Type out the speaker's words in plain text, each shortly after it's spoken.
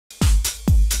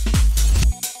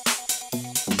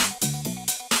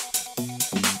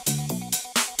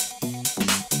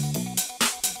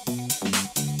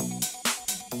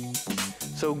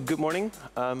So good morning.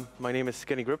 My name is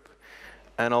Gryp,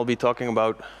 and I'll be talking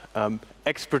about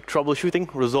expert troubleshooting,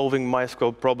 resolving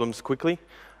MySQL problems quickly.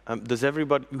 Does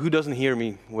everybody, who doesn't hear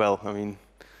me well? I mean,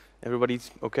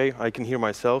 everybody's OK? I can hear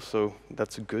myself, so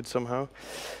that's good somehow.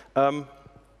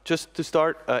 Just to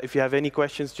start, if you have any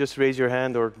questions, just raise your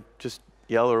hand or just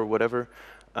yell or whatever,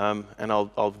 and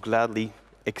I'll gladly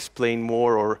explain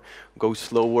more or go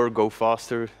slower, go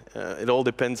faster. It all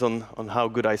depends on how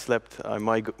good I slept. I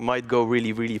might go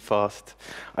really, really fast.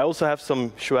 I also have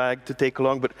some swag to take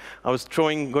along, but I was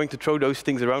going to throw those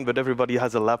things around, but everybody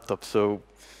has a laptop, so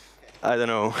I don't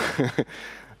know.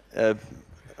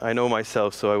 I know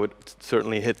myself, so I would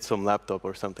certainly hit some laptop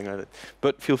or something like that.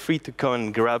 But feel free to come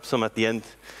and grab some at the end.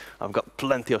 I've got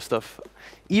plenty of stuff.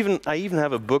 I even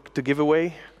have a book to give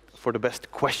away for the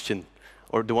best question,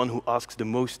 or the one who asks the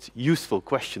most useful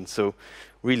questions. So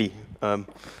really,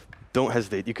 don't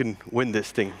hesitate. You can win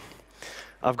this thing.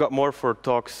 I've got more for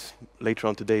talks later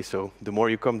on today, so the more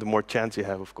you come, the more chance you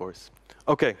have, of course.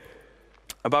 OK,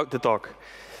 about the talk.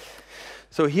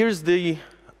 So here's the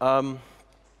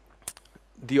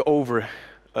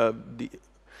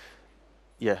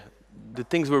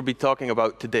things we'll be talking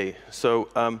about today.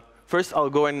 So first, I'll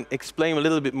go and explain a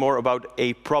little bit more about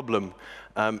a problem.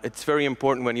 It's very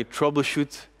important when you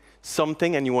troubleshoot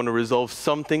something and you want to resolve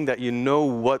something that you know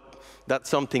what that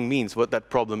something means, what that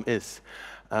problem is.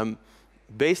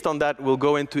 Based on that, we'll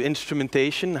go into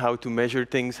instrumentation, how to measure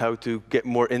things, how to get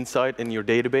more insight in your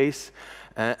database.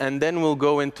 And then we'll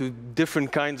go into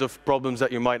different kinds of problems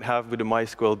that you might have with a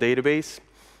MySQL database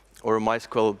or a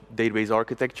MySQL database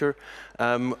architecture.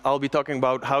 I'll be talking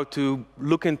about how to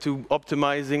look into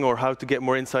optimizing or how to get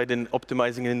more insight in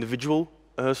optimizing an individual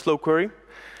slow query,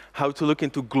 how to look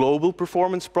into global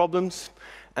performance problems,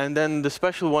 and then the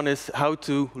special one is how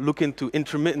to look into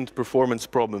intermittent performance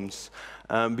problems,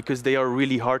 because they are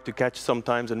really hard to catch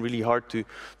sometimes and really hard to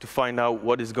find out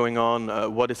what is going on,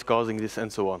 what is causing this,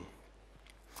 and so on.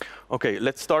 OK,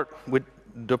 let's start with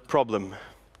the problem.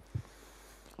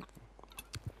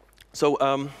 So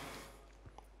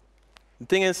the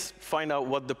thing is, find out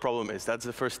what the problem is. That's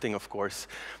the first thing, of course.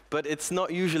 But it's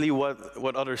not usually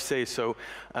what others say. So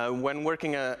when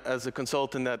working as a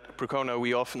consultant at Percona,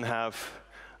 we often have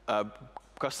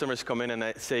customers come in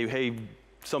and say, hey,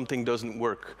 something doesn't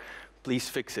work. Please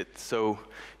fix it. So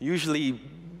usually,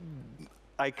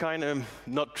 I kind of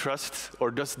not trust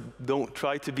or just don't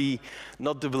try to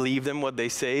not to believe them what they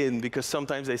say, and because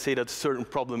sometimes they say that a certain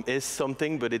problem is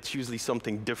something, but it's usually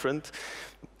something different.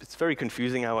 It's very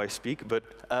confusing how I speak, but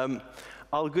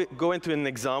I'll go into an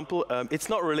example. It's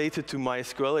not related to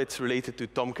MySQL, it's related to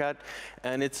Tomcat,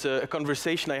 and it's a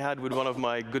conversation I had with one of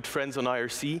my good friends on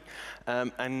IRC,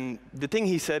 and the thing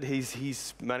he said,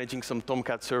 he's managing some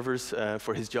Tomcat servers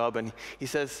for his job, and he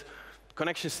says,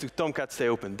 connections to Tomcat stay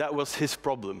open. That was his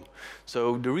problem.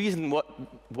 So the reason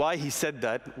why he said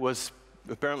that was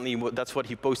apparently that's what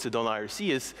he posted on IRC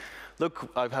is,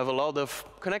 look, I have a lot of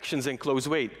connections in close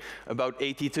wait, about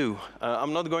 82.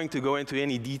 I'm not going to go into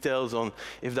any details on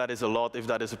if that is a lot, if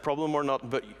that is a problem or not,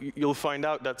 but you'll find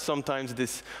out that sometimes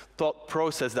this thought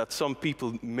process that some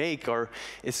people make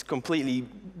is completely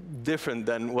different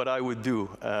than what I would do.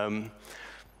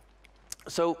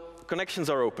 So connections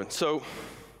are open. So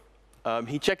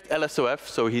he checked LSOF,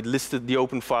 so he listed the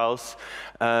open files,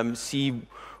 see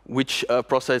which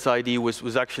process ID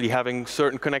was actually having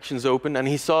certain connections open, and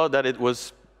he saw that it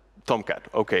was Tomcat.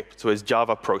 OK, so it's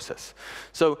Java process.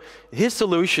 So his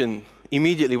solution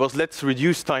immediately was, let's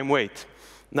reduce time wait.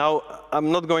 Now,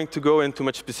 I'm not going to go into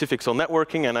much specifics on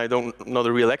networking, and I'm not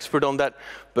a real expert on that,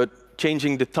 but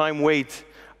changing the time wait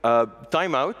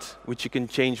timeout, which you can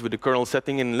change with the kernel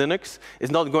setting in Linux, is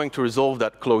not going to resolve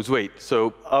that close wait.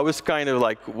 So I was kind of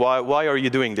like, why are you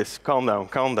doing this? Calm down,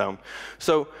 calm down.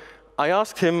 So I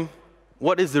asked him,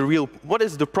 what is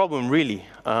the problem really?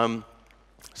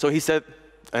 So he said,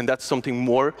 and that's something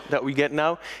more that we get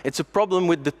now, it's a problem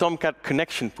with the Tomcat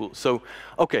connection pool. So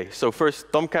OK, so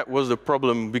first, Tomcat was the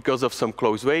problem because of some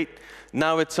close wait.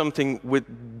 Now it's something with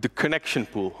the connection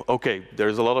pool. OK,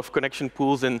 there's a lot of connection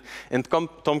pools in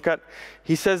Tomcat.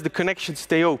 He says the connections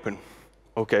stay open.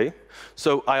 OK,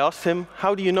 so I asked him,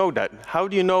 how do you know that? How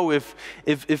do you know if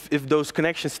those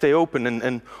connections stay open,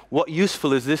 and what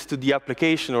useful is this to the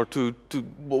application or to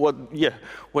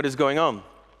what is going on?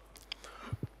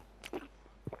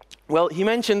 Well, he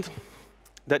mentioned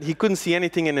that he couldn't see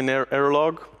anything in an error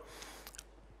log.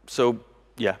 So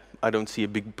yeah, I don't see a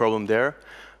big problem there.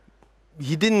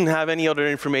 He didn't have any other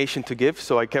information to give,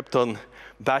 so I kept on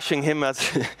bashing him,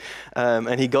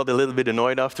 and he got a little bit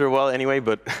annoyed after a while anyway,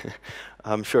 but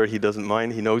I'm sure he doesn't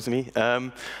mind. He knows me.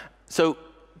 So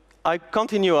I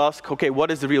continue to ask, okay,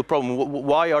 what is the real problem?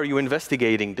 Why are you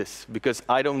investigating this? Because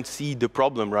I don't see the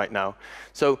problem right now.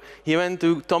 So he went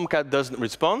to Tomcat doesn't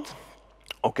respond.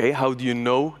 Okay, how do you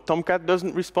know Tomcat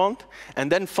doesn't respond?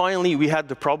 And then finally, we had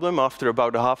the problem after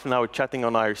about a half an hour chatting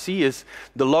on IRC is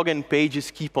the login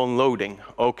pages keep on loading.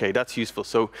 Okay, that's useful.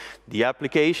 So the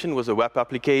application was a web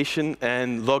application,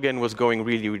 and login was going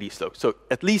really, really slow. So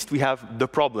at least we have the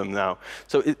problem now.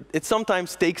 So it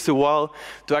sometimes takes a while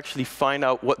to actually find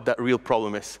out what that real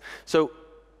problem is. So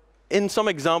in some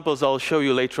examples I'll show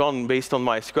you later on based on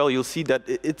MySQL, you'll see that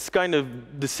it's kind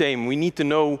of the same. We need to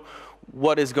know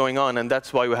what is going on, and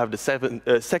that's why we have the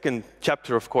second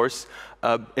chapter, of course,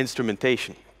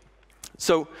 instrumentation.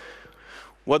 So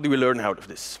what do we learn out of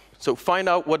this? So find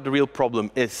out what the real problem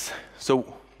is.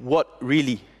 So what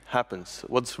really happens?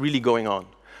 What's really going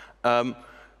on?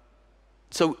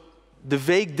 So the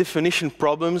vague definition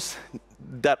problems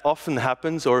that often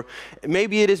happens, or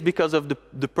maybe it is because of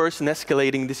the person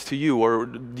escalating this to you, or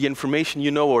the information you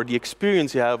know, or the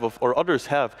experience you have, or others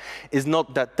have, is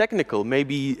not that technical.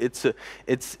 Maybe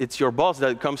it's your boss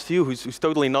that comes to you who's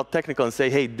totally not technical and say,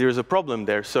 hey, there's a problem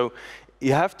there. So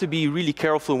you have to be really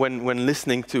careful when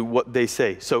listening to what they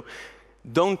say. So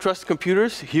don't trust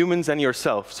computers, humans, and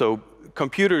yourself. So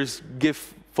computers give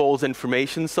false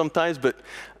information sometimes, but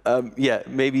yeah,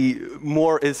 maybe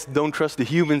more is don't trust the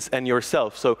humans and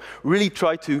yourself. So really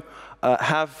try to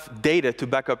have data to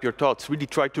back up your thoughts. Really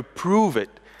try to prove it.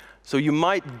 So you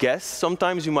might guess,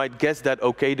 sometimes you might guess that,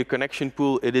 okay, the connection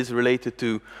pool, it is related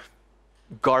to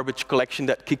garbage collection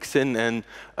that kicks in, and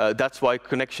that's why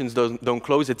connections don't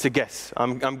close. It's a guess.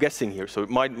 I'm guessing here. So it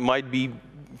might be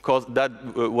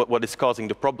what is causing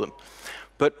the problem.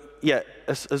 But yeah,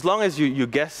 as long as you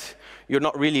guess, you're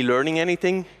not really learning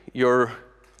anything. You're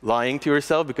lying to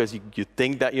yourself because you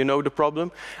think that you know the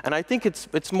problem. And I think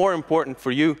it's more important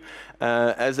for you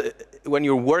when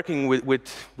you're working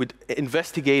with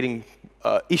investigating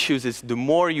issues, is the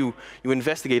more you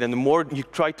investigate and the more you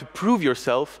try to prove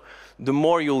yourself, the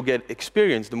more you'll get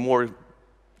experience, the more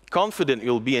confident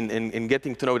you'll be in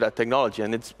getting to know that technology.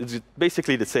 And it's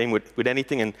basically the same with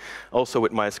anything, and also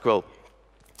with MySQL.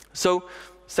 So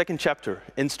second chapter,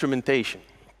 instrumentation.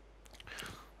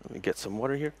 Let me get some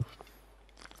water here.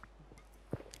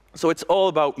 So it's all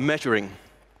about measuring.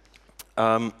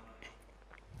 So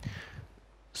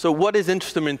what is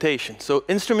instrumentation? So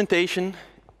instrumentation,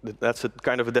 that's a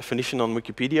kind of a definition on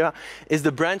Wikipedia, is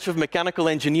the branch of mechanical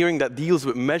engineering that deals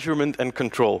with measurement and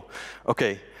control.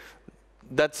 Okay,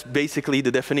 that's basically the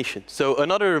definition. So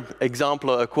another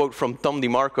example, a quote from Tom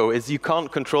DeMarco, is you can't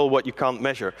control what you can't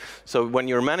measure. So when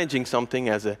you're managing something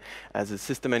as a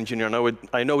system engineer,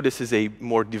 I know this is a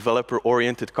more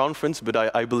developer-oriented conference, but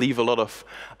I believe a lot of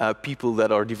people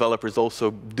that are developers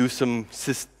also do some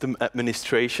system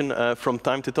administration from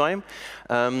time to time.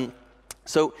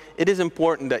 So it is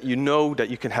important that you know that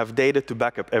you can have data to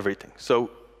back up everything. So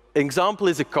example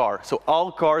is a car. So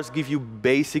all cars give you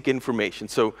basic information.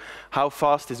 So how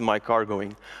fast is my car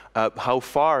going? How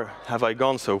far have I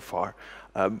gone so far?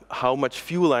 How much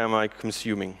fuel am I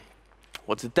consuming?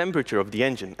 What's the temperature of the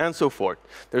engine? And so forth.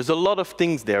 There's a lot of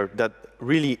things there that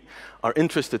really are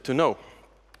interested to know.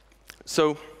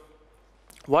 So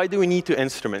why do we need to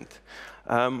instrument?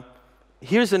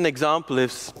 Here's an example.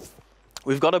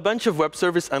 We've got a bunch of web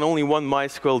servers and only one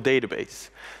MySQL database.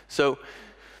 So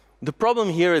the problem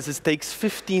here is it takes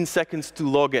 15 seconds to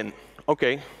log in.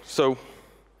 Okay, so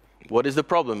what is the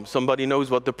problem? Somebody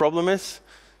knows what the problem is?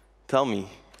 Tell me.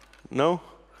 No?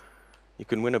 You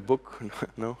can win a book?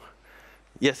 No?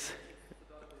 Yes?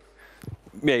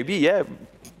 Maybe, yeah.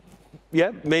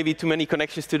 Yeah, maybe too many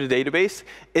connections to the database.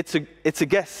 It's a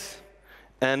guess.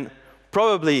 And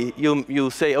probably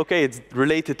you'll say, okay, it's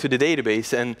related to the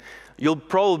database, and you'll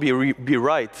probably be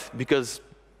right, because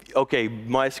okay,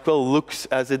 MySQL looks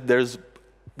as if there's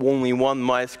only one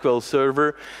MySQL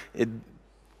server. It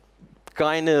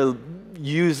kind of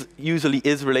usually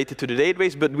is related to the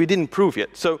database, but we didn't prove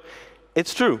yet. So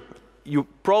it's true. You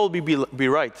probably be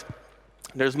right.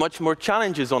 There's much more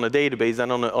challenges on a database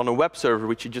than on a web server,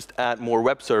 which you just add more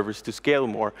web servers to scale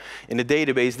more. In a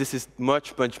database, this is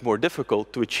much, much more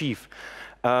difficult to achieve.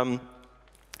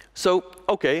 So,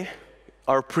 okay,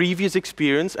 our previous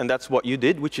experience, and that's what you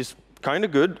did, which is kind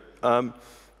of good,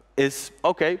 is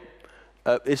okay.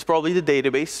 It's probably the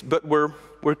database, but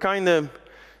we're kind of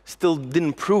still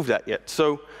didn't prove that yet.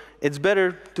 So it's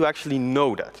better to actually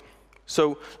know that.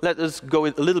 So let us go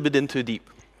a little bit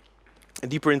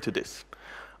deeper into this.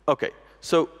 Okay,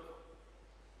 so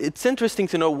it's interesting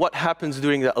to know what happens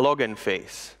during that login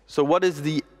phase. So what is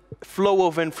the flow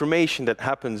of information that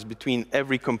happens between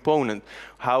every component.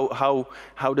 How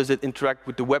does it interact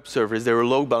with the web server? Is there a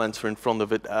load balancer in front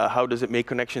of it? How does it make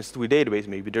connections to a database?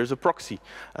 Maybe there's a proxy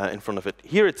in front of it.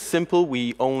 Here it's simple.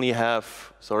 We only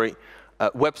have,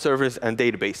 web servers and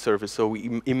database servers. So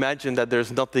we imagine that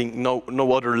there's nothing,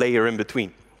 no other layer in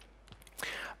between.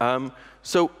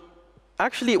 So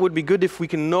actually, it would be good if we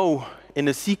can know in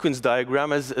a sequence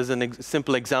diagram, as a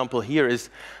simple example here, is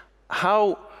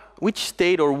which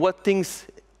state or what things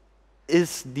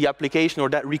is the application or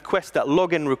that request, that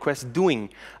login request doing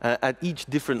at each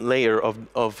different layer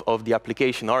of the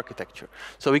application architecture.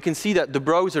 So we can see that the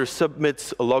browser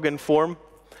submits a login form.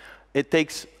 It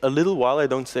takes a little while, I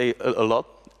don't say a lot,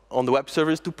 on the web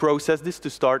servers to process this, to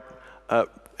start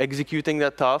executing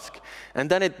that task. And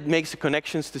then it makes the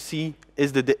connections to see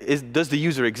does the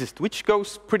user exist, which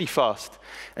goes pretty fast.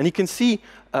 And you can see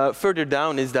further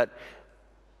down is that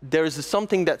there is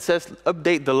something that says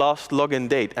update the last login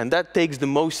date. And that takes the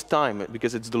most time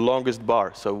because it's the longest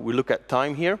bar. So we look at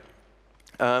time here.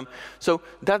 So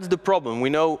that's the problem. We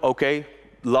know, OK,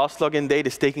 last login date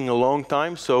is taking a long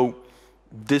time. So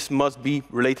this must be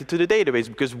related to the database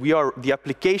because the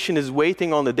application is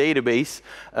waiting on the database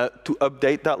to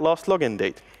update that last login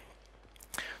date.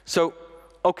 So,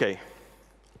 OK.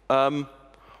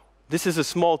 This is a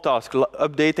small task.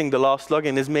 Updating the last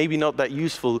login is maybe not that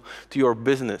useful to your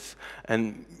business.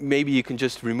 And maybe you can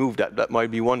just remove that. That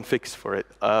might be one fix for it.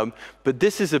 But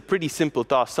this is a pretty simple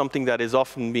task, something that is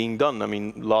often being done. I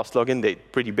mean, last login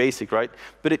date, pretty basic, right?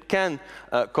 But it can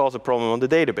cause a problem on the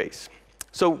database.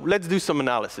 So let's do some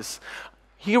analysis.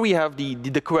 Here we have the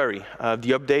query,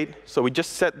 the update. So we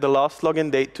just set the last login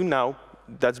date to now.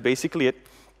 That's basically it.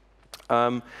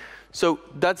 So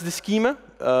that's the schema.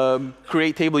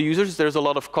 Create table users. There's a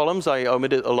lot of columns. I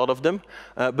omitted a lot of them.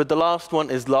 But the last one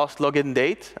is last login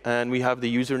date. And we have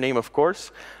the username, of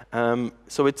course.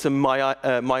 So it's a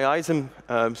MyISM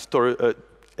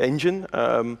engine.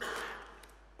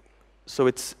 So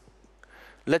it's,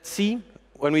 let's see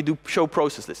when we do show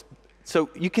process list. So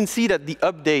you can see that the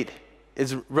update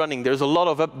is running. There's a lot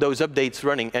of those updates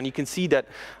running. And you can see that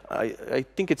I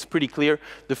think it's pretty clear.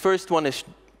 The first one is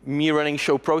me running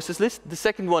show process list. The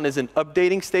second one is an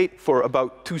updating state for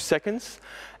about 2 seconds.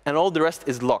 And all the rest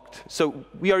is locked. So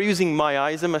we are using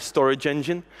MyISM as storage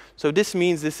engine. So this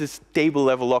means this is table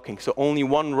level locking. So only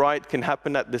one write can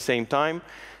happen at the same time.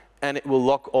 And it will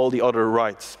lock all the other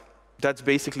writes. That's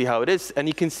basically how it is. And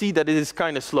you can see that it is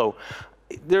kind of slow.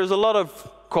 There's a lot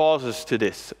of causes to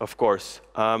this, of course.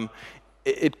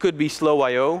 It could be slow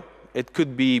I/O. It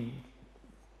could be,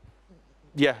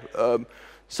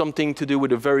 something to do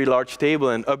with a very large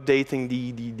table, and updating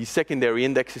the secondary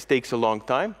indexes takes a long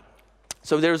time.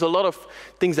 So there's a lot of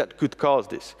things that could cause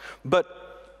this. But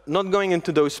not going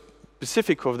into those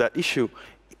specifics of that issue,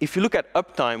 if you look at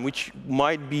uptime, which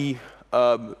might be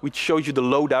which shows you the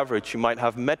load average, you might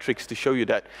have metrics to show you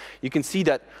that. You can see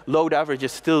that load average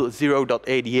is still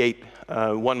 0.88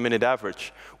 1 minute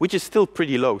average, which is still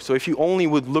pretty low. So if you only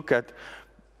would look at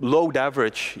load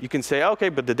average, you can say, OK,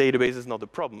 but the database is not the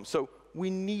problem. So we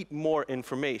need more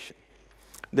information.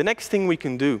 The next thing we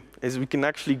can do is we can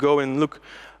actually go and look,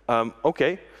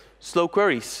 OK, slow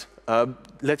queries.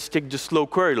 Let's check the slow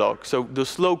query log. So the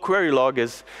slow query log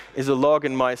is a log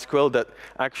in MySQL that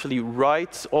actually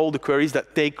writes all the queries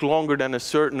that take longer than a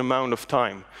certain amount of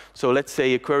time. So let's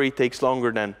say a query takes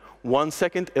longer than 1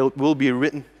 second, it will be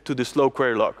written to the slow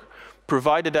query log,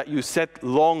 provided that you set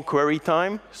long query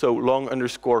time, so long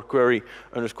underscore query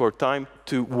underscore time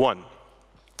to 1.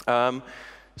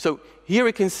 So here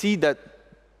we can see that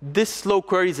this slow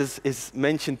queries is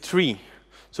mentioned 3.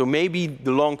 So maybe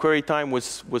the long query time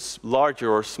was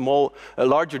larger or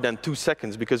larger than 2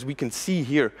 seconds, because we can see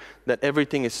here that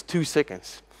everything is 2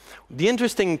 seconds. The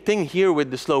interesting thing here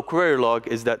with the slow query log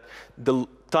is that the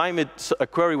time a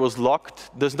query was locked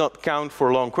does not count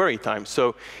for long query time.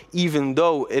 So even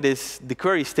though the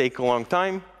queries take a long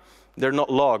time, they're not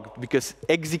logged, because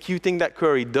executing that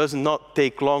query does not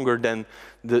take longer than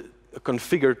the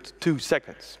configured 2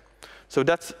 seconds. So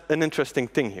that's an interesting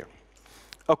thing here.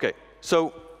 OK.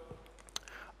 So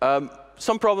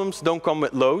some problems don't come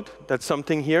with load. That's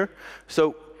something here.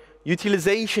 So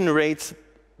utilization rates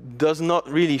does not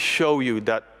really show you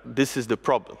that this is the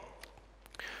problem.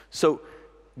 So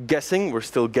guessing, we're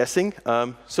still guessing.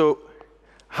 So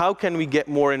how can we get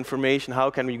more information? How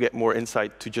can we get more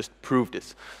insight to just prove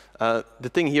this? The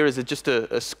thing here is just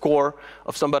a score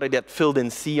of somebody that filled in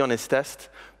C on his test.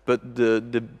 But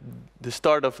the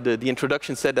start of the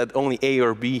introduction said that only A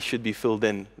or B should be filled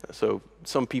in. So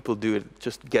some people do it,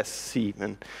 just guess C.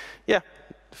 And yeah,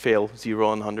 fail, 0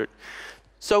 on 100.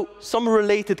 So some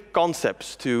related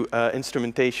concepts to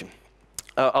instrumentation.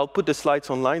 I'll put the slides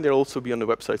online. They'll also be on the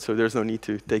website, so there's no need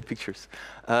to take pictures.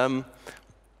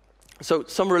 So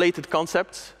some related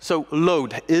concepts. So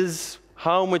load is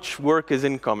how much work is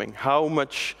incoming, how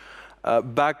much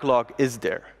backlog is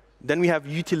there. Then we have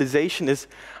utilization is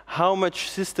how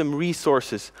much system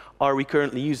resources are we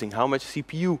currently using, how much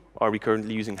CPU are we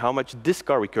currently using, how much disk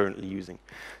are we currently using.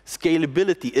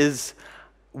 Scalability is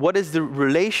what is the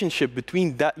relationship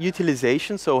between that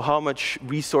utilization, so how much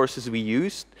resources we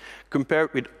used,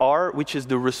 compared with R, which is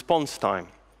the response time.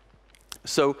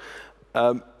 So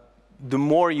the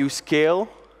more you scale,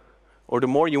 or the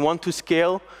more you want to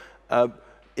scale,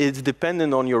 it's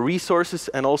dependent on your resources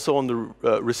and also on the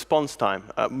response time.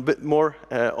 A bit more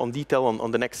on detail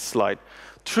on the next slide.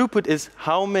 Throughput is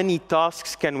how many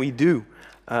tasks can we do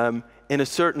in a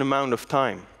certain amount of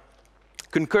time.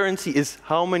 Concurrency is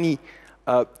how many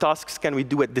tasks can we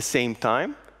do at the same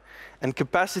time. And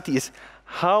capacity is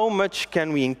how much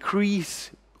can we increase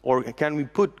or can we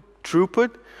put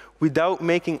throughput without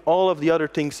making all of the other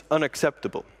things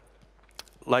unacceptable.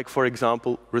 Like, for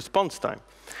example, response time.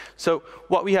 So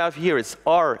what we have here is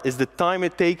R is the time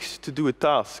it takes to do a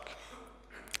task.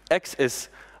 X is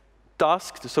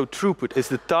task, so throughput is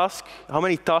the task. How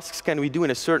many tasks can we do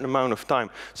in a certain amount of time?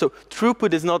 So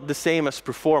throughput is not the same as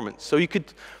performance. So you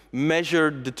could measure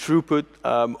the throughput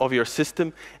of your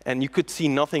system, and you could see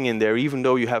nothing in there, even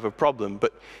though you have a problem.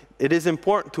 But it is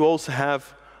important to also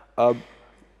have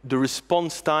the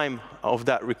response time of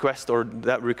that request or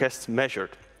that request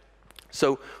measured.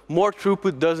 So more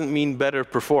throughput doesn't mean better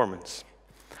performance.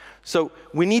 So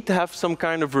we need to have some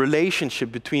kind of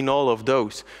relationship between all of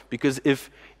those, because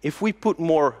if we put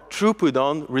more throughput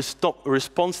on,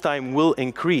 response time will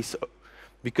increase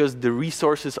because the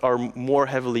resources are more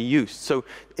heavily used. So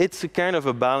it's a kind of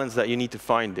a balance that you need to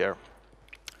find there.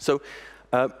 So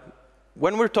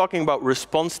when we're talking about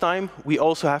response time, we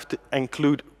also have to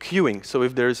include queuing. So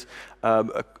if there's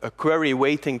a query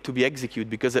waiting to be executed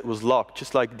because it was locked,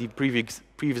 just like the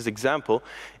previous example,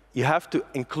 you have to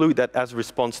include that as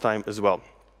response time as well.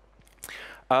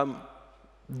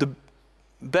 The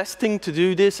best thing to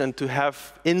do this and to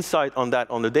have insight on that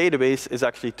on the database is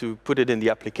actually to put it in the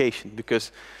application,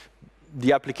 because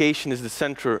the application is the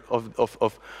center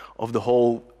of the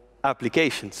whole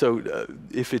application. So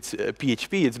if it's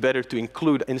PHP, it's better to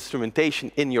include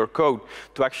instrumentation in your code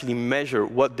to actually measure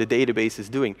what the database is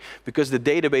doing, because the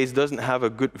database doesn't have a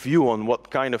good view on what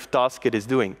kind of task it is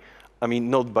doing. I mean,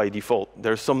 not by default.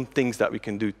 There are some things that we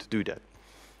can do to do that.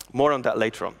 More on that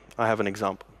later on. I have an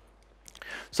example.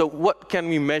 So what can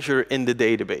we measure in the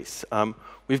database?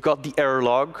 We've got the error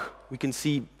log. We can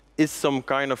see, is some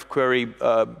kind of query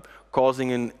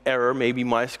causing an error? Maybe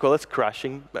MySQL is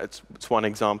crashing. That's one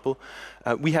example.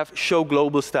 We have show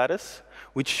global status,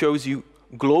 which shows you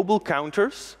global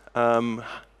counters.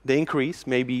 They increase,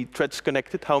 maybe threads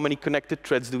connected. How many connected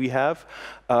threads do we have?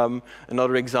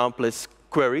 Another example is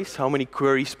queries. How many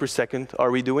queries per second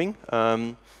are we doing?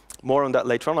 More on that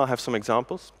later on. I'll have some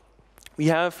examples. We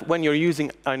have, when you're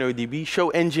using InnoDB,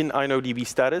 show engine InnoDB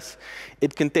status.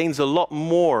 It contains a lot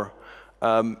more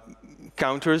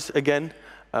counters, again,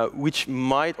 which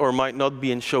might or might not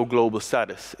be in show global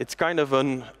status. It's kind of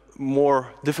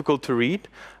more difficult to read.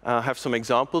 I have some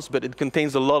examples, but it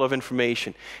contains a lot of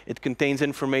information. It contains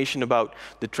information about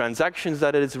the transactions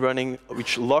that it is running,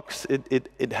 which locks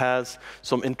it has,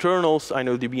 some internals,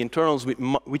 InnoDB internals,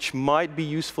 which might be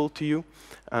useful to you.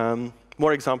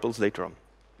 More examples later on.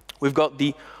 We've got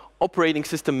the operating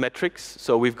system metrics.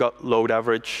 So we've got load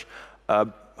average,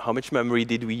 how much memory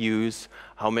did we use,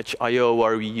 how much I/O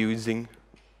are we using.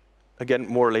 Again,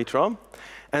 more later on.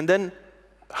 And then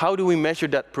how do we measure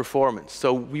that performance?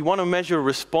 So we want to measure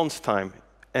response time.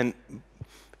 And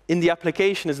in the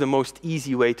application is the most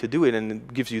easy way to do it, and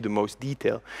it gives you the most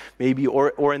detail, maybe,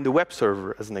 or in the web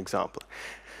server as an example.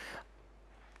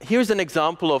 Here's an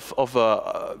example of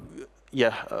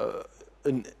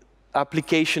an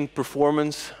application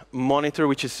performance monitor,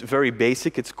 which is very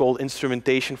basic. It's called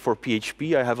instrumentation for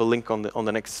PHP. I have a link on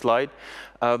the next slide.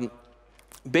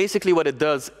 Basically, what it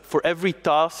does, for every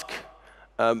task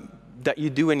that you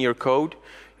do in your code,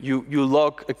 you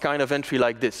log a kind of entry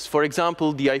like this. For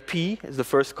example, the IP is the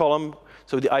first column.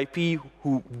 So the IP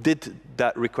who did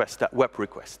that request, that web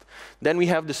request. Then we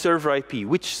have the server IP.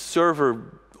 Which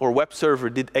server or web server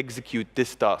did execute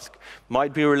this task?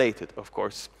 Might be related, of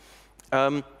course.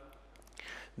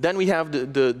 Then we have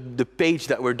the page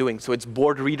that we're doing. So it's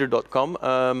boardreader.com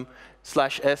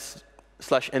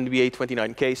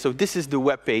 /s/NBA29k. So this is the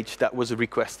web page that was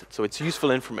requested. So it's useful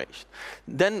information.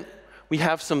 Then we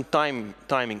have some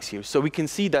timings here. So we can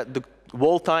see that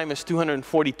Wall time is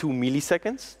 242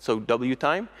 milliseconds, so W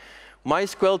time.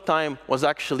 MySQL time was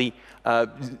actually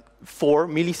 4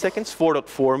 milliseconds,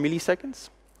 4.4 milliseconds.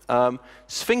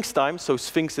 Sphinx time, so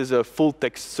Sphinx is a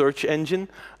full-text search engine,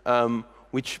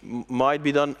 which might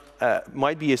be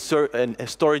a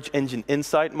storage engine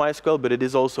inside MySQL, but it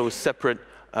is also a separate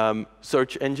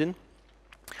search engine,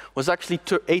 was actually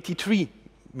 83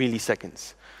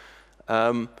 milliseconds.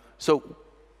 So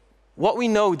what we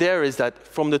know there is that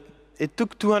it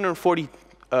took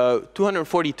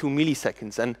 242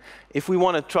 milliseconds. And if we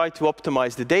want to try to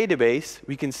optimize the database,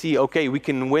 we can see, OK, we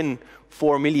can win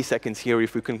 4 milliseconds here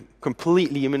if we can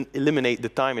completely eliminate the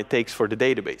time it takes for the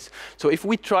database. So if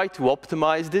we try to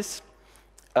optimize this,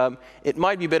 it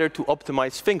might be better to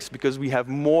optimize Sphinx, because we have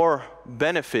more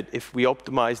benefit if we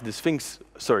optimize the Sphinx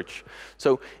search.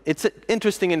 So it's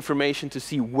interesting information to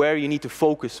see where you need to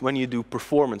focus when you do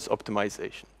performance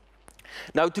optimization.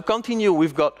 Now, to continue,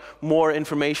 we've got more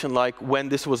information like when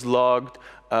this was logged,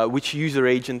 which user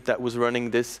agent that was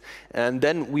running this. And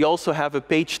then we also have a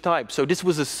page type. So this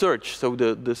was a search. So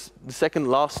the second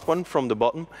last one from the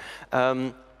bottom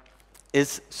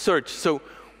is search. So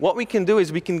what we can do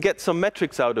is we can get some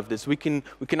metrics out of this. We can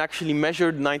actually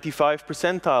measure 95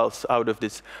 percentiles out of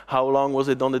this. How long was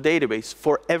it on the database?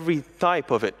 For every type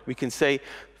of it, we can say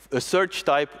a search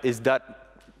type is that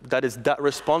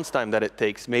response time that it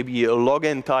takes. Maybe a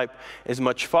login type is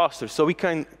much faster. So we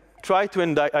can try to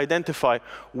identify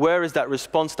where is that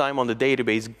response time on the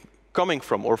database coming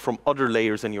from, or from other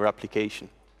layers in your application.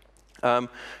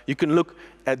 You can look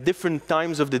at different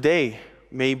times of the day,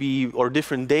 maybe, or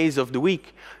different days of the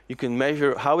week. You can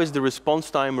measure how is the response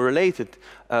time related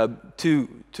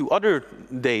to other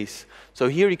days. So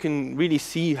here you can really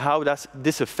see how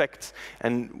this affects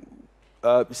and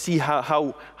see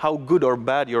how good or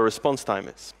bad your response time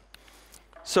is.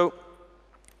 So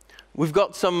we've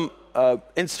got some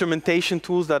instrumentation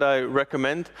tools that I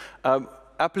recommend.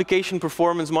 Application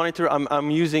Performance Monitor, I'm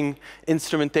using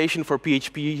instrumentation for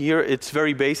PHP here. It's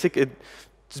very basic.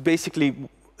 It's basically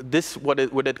what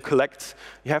it collects.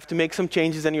 You have to make some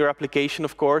changes in your application,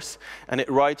 of course, and it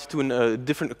writes to a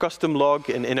different custom log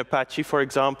in Apache, for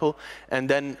example, and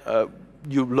then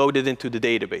you load it into the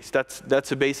database.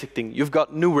 That's a basic thing. You've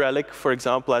got New Relic, for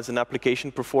example, as an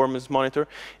application performance monitor.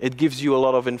 It gives you a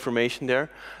lot of information there.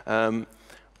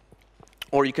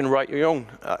 Or you can write your own.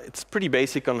 It's pretty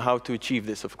basic on how to achieve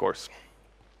this, of course.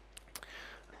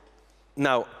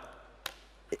 Now,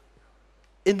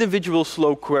 individual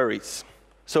slow queries.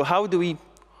 So how do we?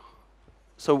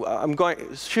 So I'm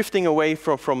shifting away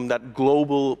from that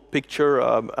global picture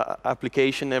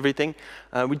application, everything.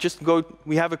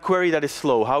 We have a query that is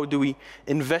slow. How do we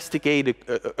investigate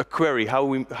a query?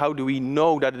 How do we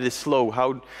know that it is slow?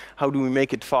 How do we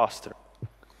make it faster?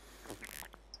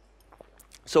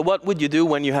 So what would you do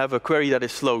when you have a query that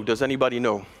is slow? Does anybody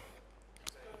know?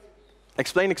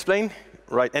 Explain.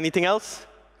 Right, anything else?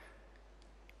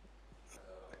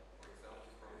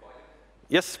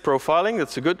 Yes, profiling,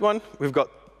 that's a good one. We've got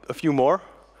a few more.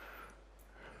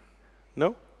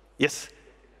 No? Yes?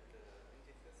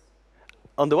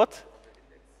 On the what?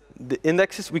 The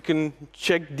indexes, we can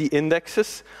check the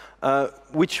indexes,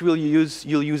 which you'll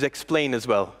use explain as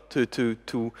well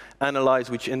to analyze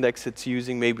which index it's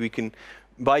using. Maybe we can,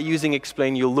 by using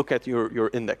explain, you'll look at your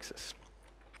indexes.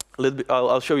 A little bit,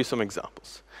 I'll show you some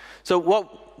examples. So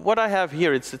what I have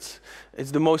here, it's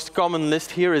the most common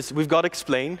list here is we've got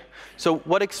explain. So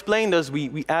what explain does,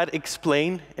 we add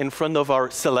explain in front of our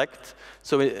select.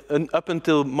 So up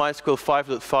until MySQL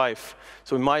 5.5,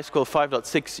 so in MySQL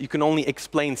 5.6, you can only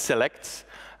explain selects.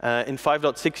 In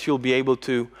 5.6, you'll be able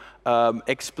to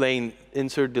explain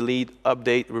insert, delete,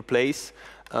 update, replace.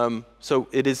 So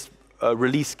it is a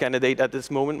release candidate at this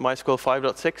moment, MySQL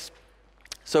 5.6.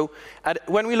 So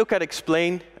when we look at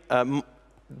explain,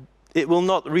 it will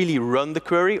not really run the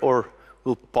query, or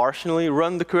will partially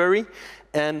run the query,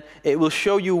 and it will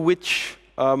show you which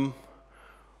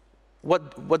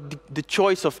what the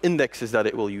choice of indexes that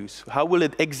it will use. How will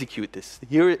it execute this?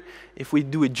 Here, if we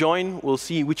do a join, we'll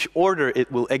see which order it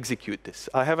will execute this.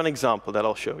 I have an example that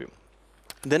I'll show you.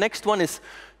 The next one is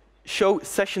show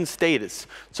session status.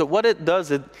 So what it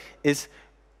does is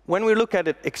when we look at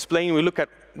it, explain, we look at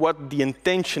what the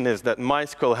intention is that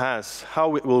MySQL has,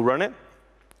 how it will run it.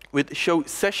 With show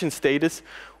session status,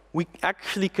 we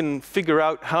actually can figure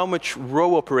out how much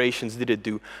row operations did it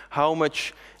do, how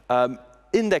much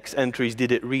index entries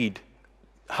did it read,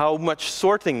 how much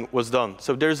sorting was done.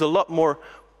 So there's a lot more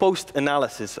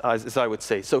post-analysis, as I would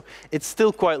say. So it's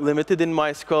still quite limited in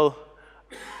MySQL.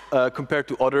 compared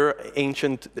to other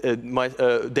ancient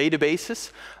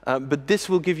databases, but this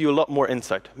will give you a lot more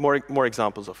insight, more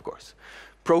examples, of course.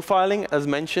 Profiling, as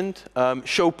mentioned,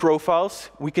 show profiles.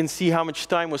 We can see how much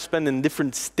time was spent in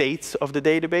different states of the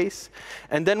database.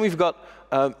 And then we've got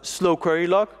slow query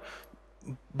log.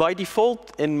 By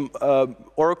default, in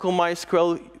Oracle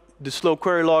MySQL, the slow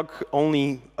query log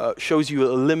only shows you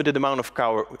a limited amount of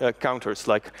counters,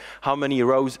 like how many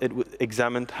rows it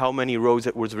examined, how many rows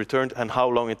it was returned, and how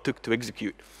long it took to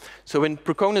execute. So in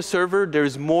Percona Server,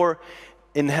 there's more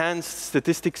enhanced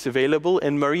statistics available.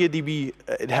 In MariaDB,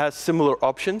 it has similar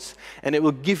options, and it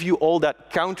will give you all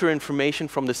that counter information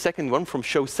from the second one, from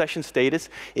show session status.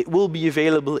 It will be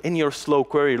available in your slow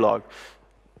query log.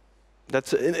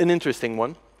 That's an interesting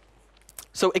one.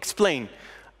 So explain.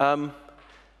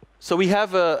 So we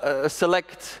have a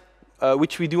select,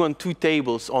 which we do on 2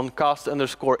 tables, on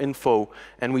cast_info,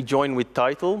 and we join with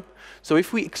title. So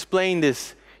if we explain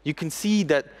this, you can see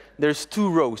that there's 2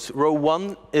 rows. Row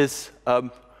 1 is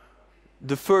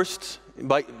the first.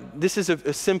 This is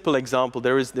a simple example.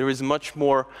 There is much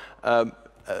more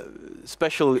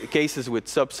special cases with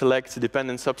subselects,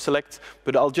 dependent subselects,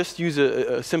 but I'll just use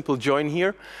a simple join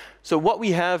here. So what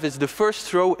we have is the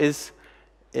first row is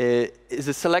a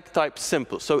select type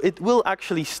simple. So it will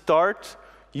actually start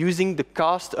using the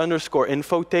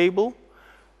cast_info table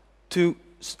to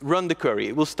run the query.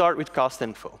 It will start with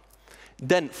cast_info.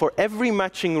 Then for every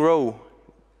matching row,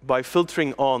 by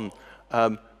filtering on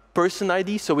person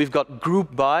ID, so we've got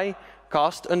group by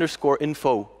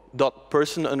cast_info dot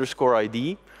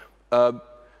person_ID.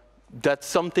 That's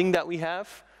something that we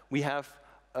have.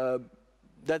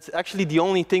 That's actually the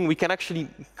only thing we can't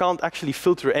actually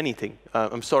filter anything.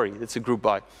 I'm sorry, it's a group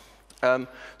by.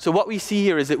 So what we see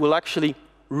here is it will actually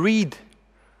read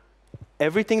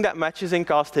everything that matches in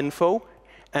cast_info,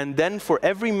 and then for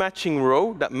every matching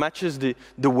row that matches the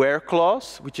where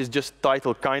clause, which is just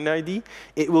title kind ID,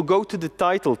 it will go to the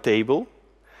title table.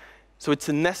 So it's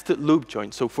a nested loop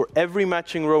join. So for every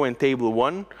matching row in table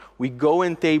 1, we go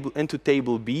into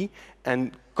table B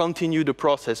and continue the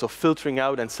process of filtering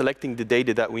out and selecting the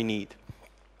data that we need.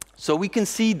 So we can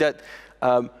see that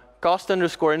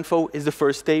cast_info is the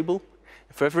first table.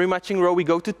 For every matching row, we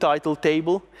go to title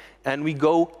table, and we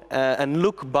go and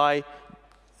look by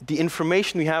the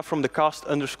information we have from the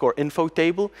cast_info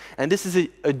table. And this is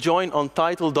a join on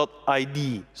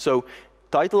title.id. So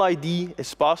title ID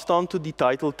is passed on to the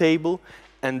title table,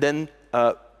 and then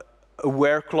a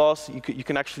where clause. You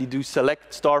can actually do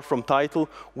select star from title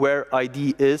where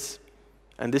ID is,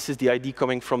 and this is the ID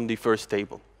coming from the first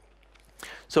table.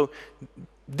 So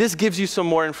this gives you some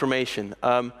more information.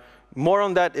 More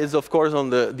on that is, of course, on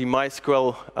the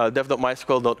MySQL,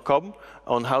 dev.mysql.com,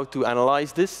 on how to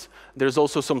analyze this. There's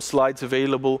also some slides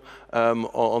available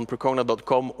on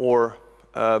percona.com or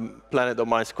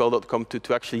planet.mysql.com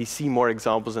to actually see more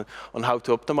examples on how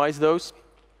to optimize those.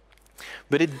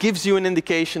 But it gives you an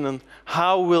indication on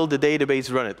how will the database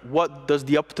run it. What does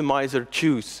the optimizer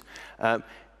choose?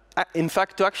 In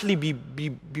fact, to actually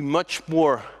be much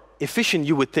more efficient,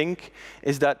 you would think,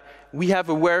 is that we have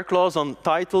a where clause on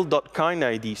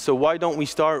title.kindID. So why don't we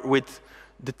start with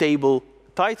the table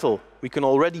title? We can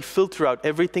already filter out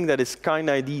everything that is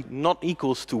kindID not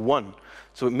equals to 1.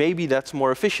 So maybe that's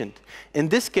more efficient. In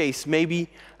this case, maybe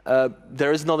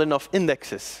there is not enough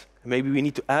indexes. Maybe we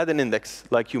need to add an index,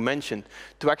 like you mentioned,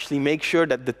 to actually make sure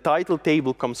that the title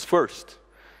table comes first.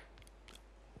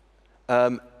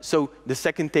 So the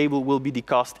second table will be the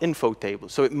cast_info table.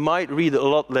 So it might read a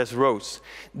lot less rows.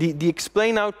 The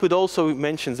explain output also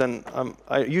mentions, and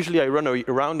usually I run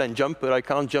around and jump, but I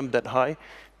can't jump that high.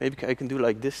 Maybe I can do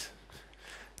like this.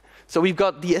 So we've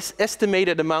got the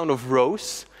estimated amount of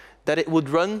rows that it would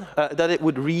run, that it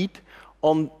would read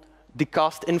on the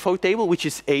cast_info table, which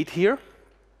is 8 here.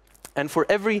 And for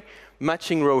every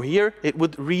matching row here, it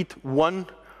would read 1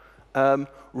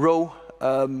 row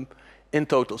in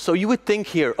total. So you would think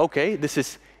here, OK, this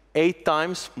is 8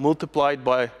 times multiplied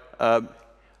by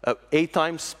 8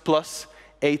 times plus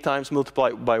 8 times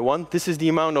multiplied by 1. This is the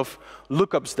amount of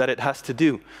lookups that it has to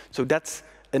do. So that's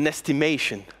an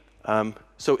estimation.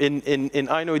 So in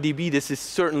InnoDB, this is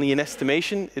certainly an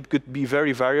estimation. It could be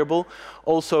very variable.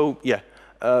 Also, yeah.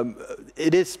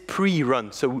 It is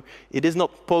pre-run, so it is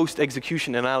not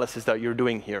post-execution analysis that you're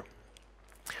doing here.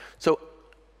 So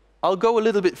I'll go a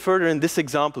little bit further in this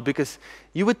example, because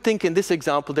you would think in this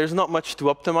example there's not much to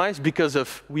optimize because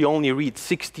of we only read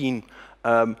 16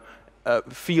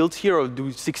 fields here or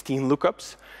do 16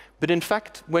 lookups. But in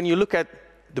fact, when you look at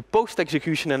the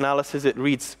post-execution analysis, it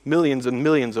reads millions and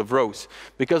millions of rows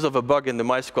because of a bug in the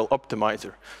MySQL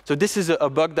optimizer. So this is a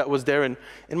bug that was there in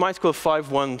MySQL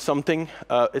 5.1 something.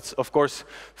 It's, of course,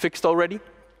 fixed already.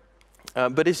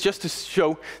 But it's just to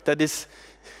show that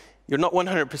you're not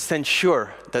 100%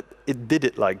 sure that it did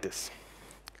it like this.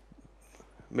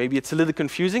 Maybe it's a little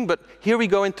confusing, but here we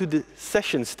go into the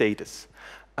session status.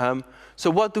 So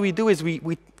what do is we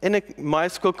in a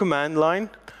MySQL command line,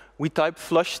 we type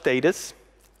flush status.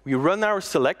 We run our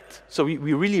select, so we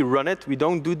really run it. We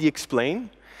don't do the explain.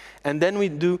 And then we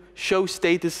do show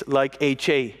status like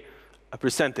HA, a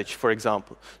percentage, for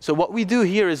example. So what we do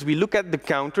here is we look at the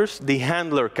counters, the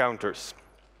handler counters.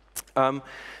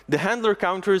 The handler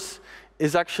counters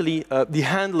is actually the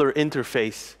handler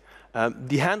interface.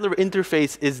 The handler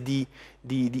interface is the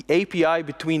API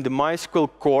between the MySQL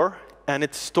core and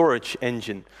its storage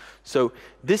engine. So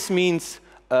this means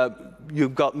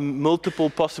you've got multiple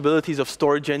possibilities of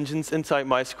storage engines inside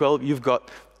MySQL. You've got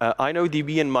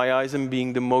InnoDB and MyISM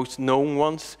being the most known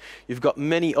ones. You've got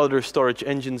many other storage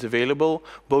engines available,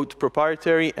 both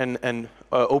proprietary and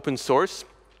open source.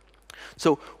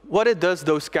 So what it does,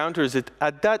 those counters,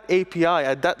 at that API,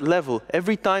 at that level,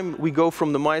 every time we go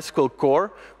from the MySQL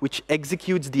core, which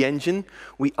executes the engine,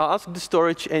 we ask the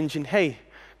storage engine, hey,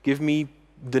 give me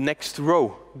the next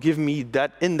row, give me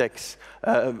that index,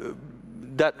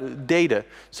 that data.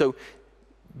 So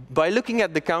by looking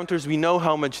at the counters, we know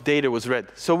how much data was read.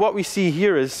 So what we see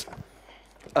here is,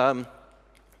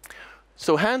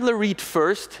 so handler read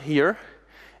first here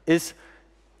is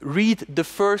read the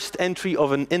first entry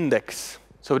of an index.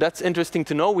 So that's interesting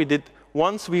to know. We did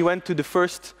once we went to the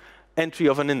first entry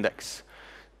of an index.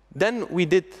 Then we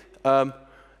did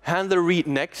handler read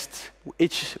next,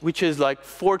 which is like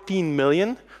 14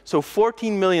 million. So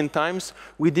 14 million times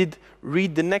we did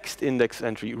read the next index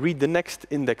entry, read the next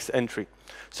index entry.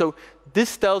 So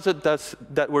this tells us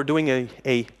that we're doing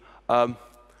a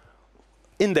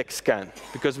index scan,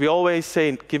 because we always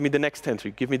say, give me the next entry,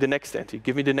 give me the next entry,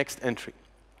 give me the next entry.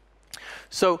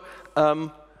 So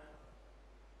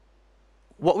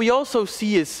what we also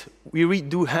see is we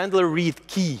do handler read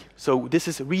key. So this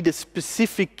is read a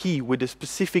specific key with a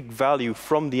specific value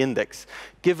from the index.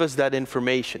 Give us that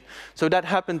information. So that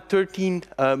happened 13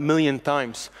 million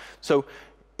times. So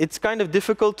it's kind of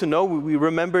difficult to know. We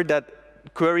remember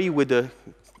that query with the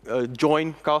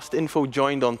join, cast info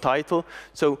joined on title.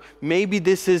 So maybe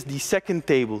this is the second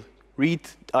table. Read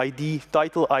ID,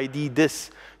 title ID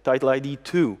this, title ID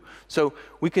 2. So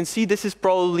we can see this is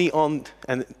probably on,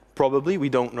 and probably, we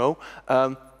don't know,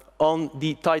 on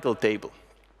the title table.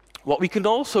 What we can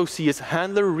also see is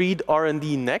handler read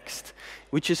R&D next,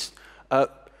 which is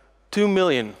 2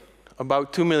 million,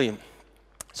 about 2 million.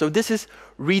 So this is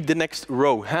read the next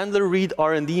row. Handler read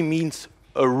R&D means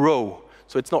a row.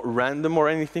 So it's not random or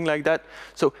anything like that.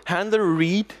 So handler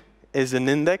read is an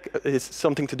index, is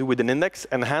something to do with an index,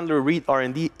 and handler read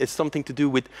R&D is something to do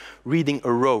with reading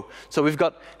a row. So we've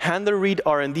got handler read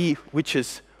R&D, which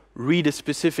is read a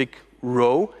specific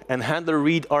row, and handler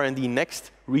read R&D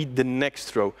next, read the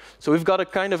next row. So we've got a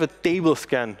kind of a table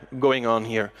scan going on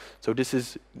here. So this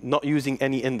is not using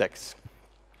any index.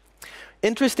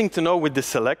 Interesting to know with the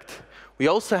select, we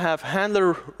also have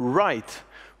handler write,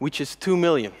 which is 2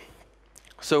 million.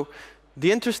 So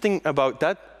the interesting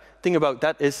thing about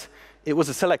that is it was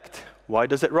a select. Why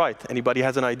does it write? Anybody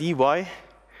has an idea why?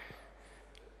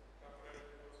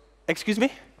 Excuse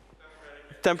me?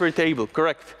 Temporary table,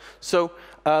 correct. So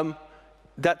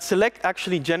that select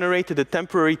actually generated a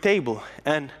temporary table,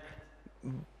 and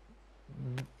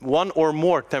one or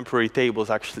more temporary tables,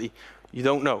 actually. You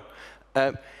don't know.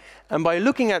 And by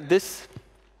looking at this,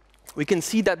 we can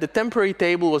see that the temporary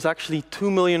table was actually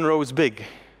 2 million rows big.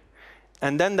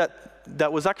 And then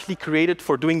that was actually created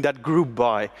for doing that group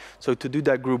by. So to do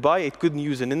that group by, it couldn't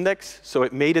use an index, so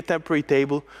it made a temporary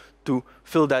table to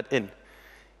fill that in.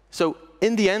 So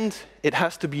in the end, it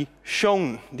has to be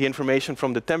shown the information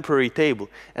from the temporary table.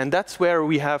 And that's where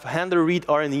we have handler read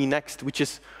R&D next, which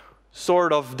is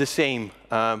sort of the same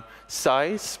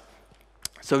size.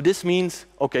 So this means,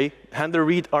 OK, handler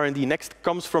read R&D next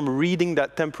comes from reading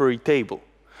that temporary table.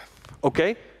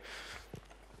 OK?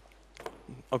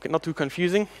 OK, not too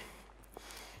confusing.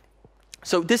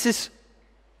 So this is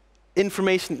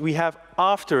information we have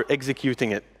after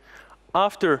executing it,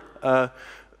 after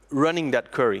running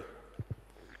that query.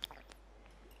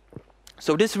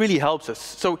 So this really helps us.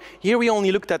 So here we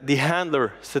only looked at the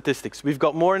handler statistics. We've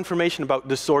got more information about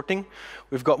the sorting.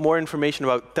 We've got more information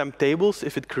about temp tables,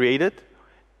 if it created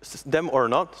them or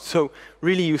not. So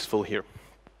really useful here.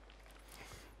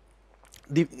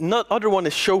 The other one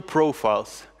is show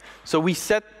profiles. So we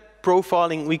set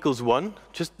profiling equals 1,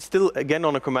 just still again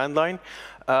on a command line,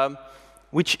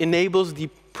 which enables the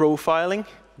profiling.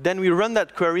 Then we run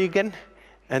that query again,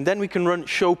 and then we can run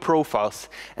show profiles.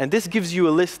 And this gives you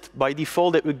a list. By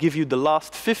default, it would give you the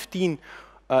last 15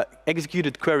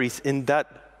 executed queries in that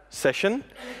session.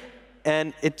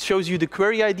 And it shows you the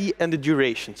query ID and the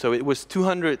duration. So it was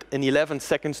 211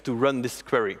 seconds to run this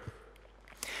query.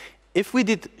 If we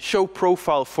did show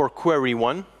profile for query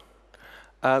 1,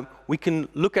 we can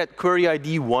look at query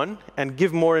ID 1 and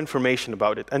give more information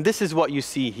about it. And this is what you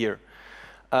see here.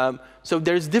 So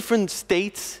there's different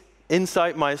states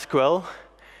inside MySQL,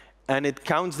 and it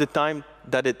counts the time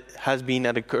that it has been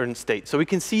at a current state. So we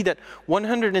can see that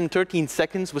 113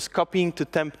 seconds was copying to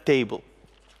temp table.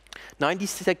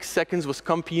 96 seconds was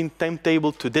copying temp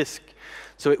table to disk.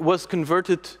 So it was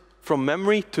converted from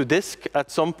memory to disk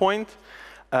at some point,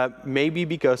 maybe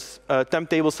because temp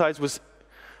table size was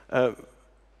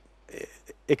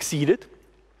exceeded.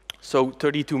 So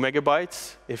 32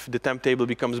 megabytes, if the temp table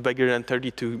becomes bigger than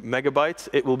 32 megabytes,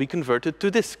 it will be converted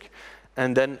to disk.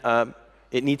 And then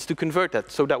it needs to convert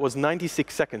that. So that was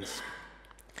 96 seconds.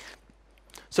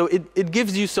 So it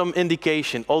gives you some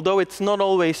indication, although it's not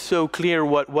always so clear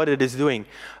what it is doing.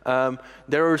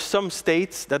 There are some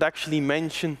states that actually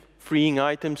mention freeing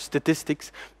items,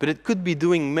 statistics, but it could be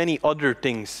doing many other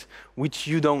things which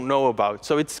you don't know about.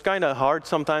 So it's kind of hard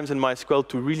sometimes in MySQL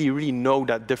to really know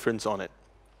that difference on it.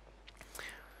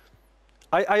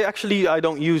 I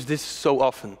don't use this so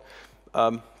often.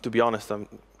 To be honest, I'm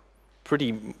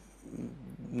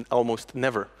almost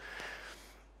never.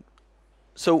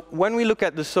 So when we look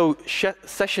at the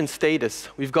session status,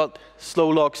 we've got slow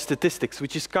log statistics,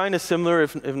 which is kind of similar,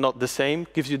 if not the same,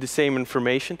 gives you the same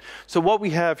information. So what we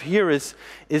have here is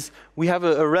we have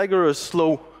a regular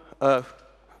slow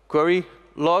query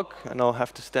log, and I'll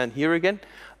have to stand here again.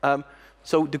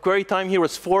 So the query time here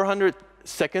was 400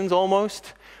 seconds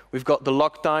almost. We've got the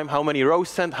log time, how many rows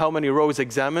sent, how many rows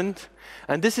examined.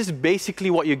 And this is basically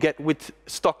what you get with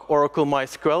stock Oracle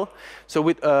MySQL. So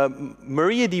with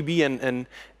MariaDB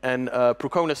and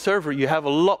Percona Server, you have a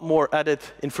lot more added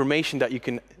information that you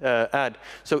can add.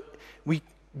 So we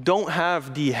don't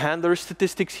have the handler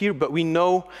statistics here, but we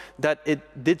know that it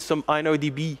did some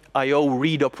InnoDB I/O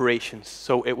read operations.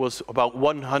 So it was about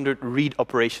 100 read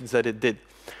operations that it did.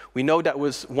 We know that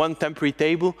was one temporary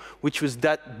table, which was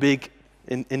that big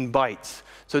in bytes.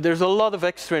 So there's a lot of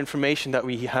extra information that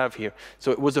we have here.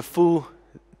 So it was a full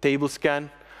table scan.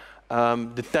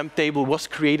 The temp table was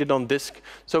created on disk.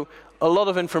 So a lot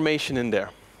of information in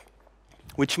there,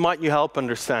 which might you help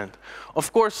understand.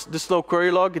 Of course, the slow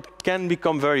query log, it can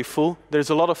become very full.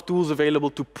 There's a lot of tools available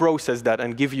to process that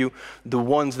and give you the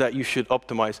ones that you should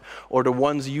optimize, or the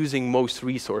ones using most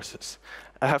resources.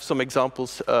 I have some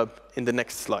examples in the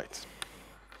next slides.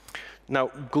 Now,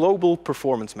 global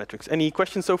performance metrics. Any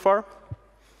questions so far?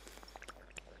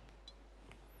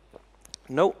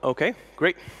 No? OK,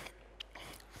 great.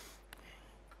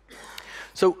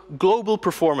 So global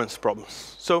performance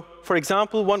problems. So for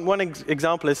example, one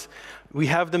example is we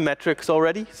have the metrics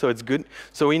already, so it's good.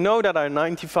 So we know that our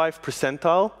 95th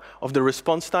percentile of the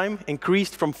response time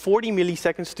increased from 40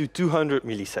 milliseconds to 200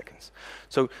 milliseconds.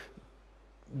 So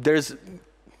there's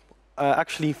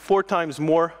actually 5 times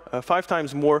more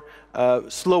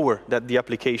slower that the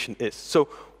application is. So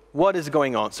what is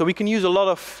going on? So we can use a lot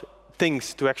of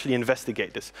things to actually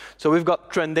investigate this. So we've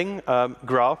got trending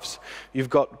graphs.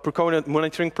 You've got Percona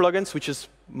monitoring plugins, which is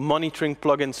monitoring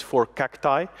plugins for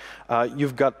cacti.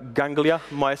 You've got Ganglia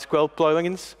MySQL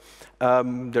plugins.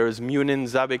 There's Munin,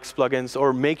 Zabbix plugins,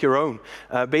 or make your own.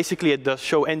 Basically, it does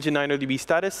show engine InnoDB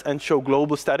status and show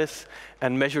global status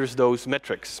and measures those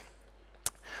metrics.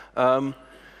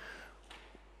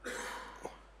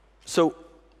 So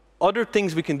other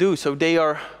things we can do, so they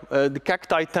are, the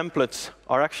cacti templates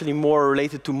are actually more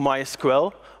related to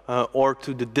MySQL or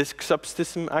to the disk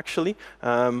subsystem, actually.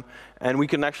 And we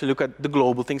can actually look at the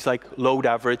global things like load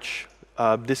average,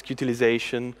 disk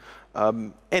utilization,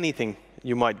 anything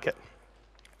you might get.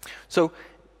 So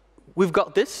we've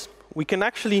got this. We can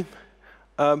actually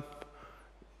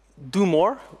do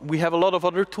more. We have a lot of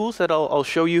other tools that I'll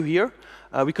show you here.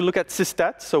 We can look at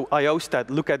systat, so IOstat,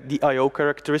 look at the IO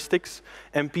characteristics.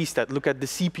 MPstat, look at the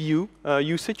CPU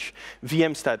usage.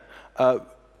 VMstat,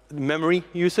 memory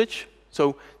usage.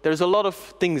 So there's a lot of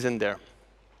things in there.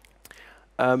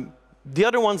 The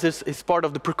other ones is part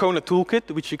of the Percona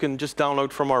Toolkit, which you can just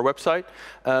download from our website.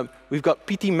 We've got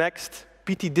PT-Mext,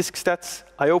 PT Disk Stats,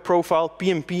 IO Profile,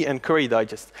 PMP, and Query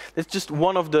Digest. It's just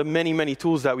one of the many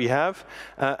tools that we have.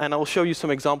 And I'll show you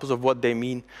some examples of what they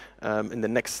mean in the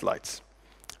next slides.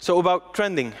 So about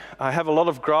trending, I have a lot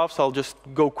of graphs. I'll just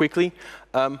go quickly.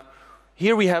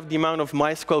 here we have the amount of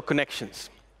MySQL connections.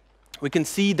 We can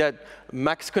see that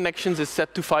max connections is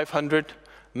set to 500.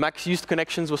 Max used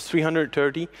connections was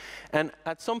 330. And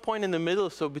at some point in the middle,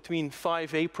 so between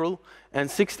 5 April and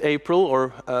 6 April,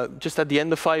 or just at the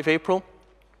end of 5 April,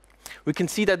 we can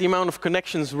see that the amount of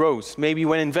connections rose. Maybe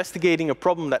when investigating a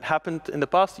problem that happened in the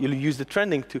past, you'll use the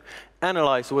trending to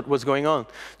analyze what was going on.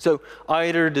 So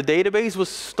either the database was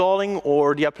stalling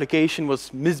or the application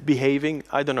was misbehaving.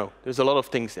 I don't know. There's a lot of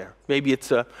things there. Maybe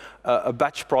it's a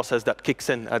batch process that kicks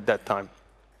in at that time.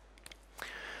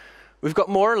 We've got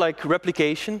more like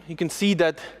replication. You can see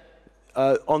that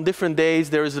on different days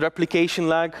there is a replication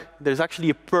lag. There's actually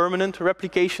a permanent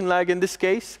replication lag in this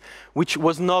case, which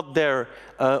was not there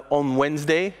on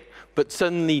Wednesday, but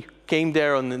suddenly came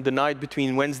there on the night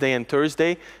between Wednesday and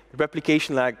Thursday. The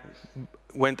replication lag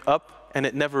went up, and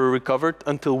it never recovered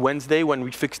until Wednesday when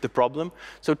we fixed the problem.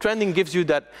 So trending gives you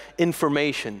that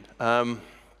information.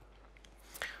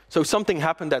 So something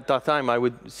happened at that time. I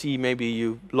would see maybe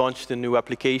you launched a new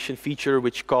application feature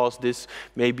which caused this.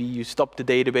 Maybe you stopped the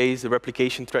database, the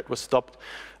replication thread was stopped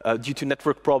due to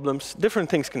network problems. Different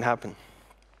things can happen.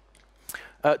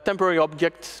 Temporary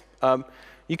objects.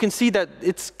 You can see that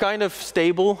it's kind of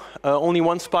stable, only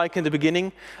one spike in the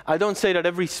beginning. I don't say that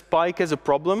every spike is a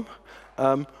problem,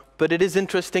 but it is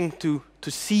interesting to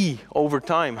see over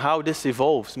time how this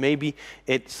evolves. Maybe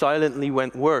it silently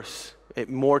went worse.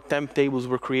 More temp tables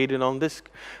were created on disk.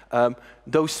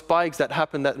 Those spikes that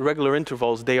happen at regular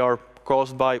intervals, they are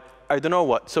caused by I don't know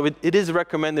what. So it is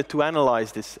recommended to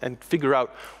analyze this and figure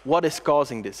out what is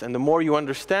causing this. And the more you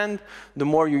understand, the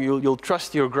more you'll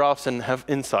trust your graphs and have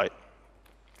insight.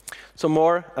 So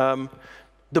more,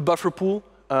 the buffer pool.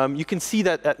 You can see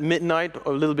that at midnight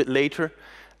or a little bit later,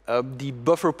 the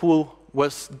buffer pool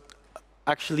was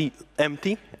actually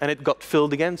empty, and it got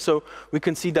filled again. So we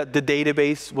can see that the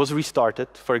database was restarted,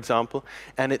 for example,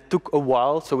 and it took a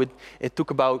while. So it took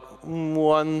about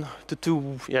 1 to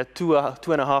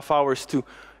 2.5 hours to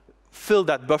fill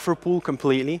that buffer pool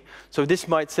completely. So this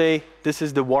might say this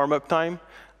is the warm-up time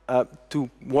to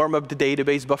warm up the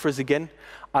database buffers again.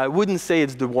 I wouldn't say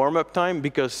it's the warm-up time,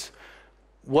 because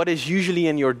what is usually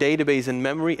in your database in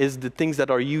memory is the things that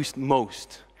are used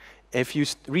most. If you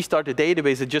restart the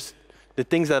database, it's just the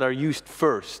things that are used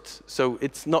first. So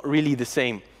it's not really the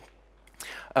same.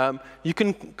 You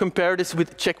can compare this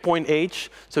with checkpoint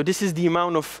age. So this is the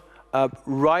amount of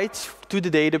writes to the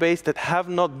database that have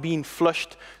not been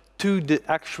flushed to the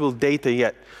actual data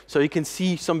yet. So you can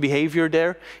see some behavior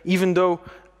there. Even though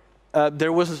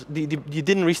you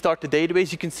didn't restart the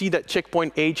database, you can see that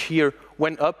checkpoint age here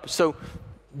went up. So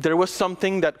there was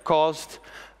something that caused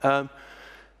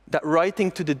that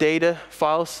writing to the data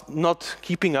files not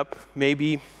keeping up,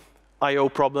 maybe I/O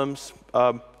problems,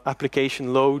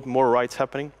 application load, more writes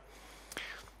happening.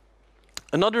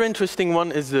 Another interesting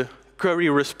one is the query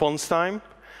response time.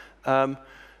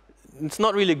 It's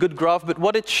not really a good graph, but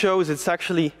what it shows, it's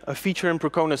actually a feature in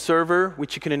Percona Server,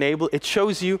 which you can enable. It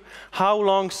shows you how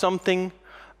long something,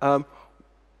 the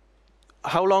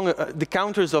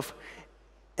counters of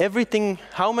everything,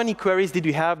 how many queries did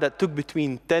we have that took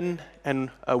between 10 and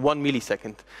 1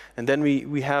 millisecond. And then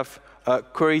we have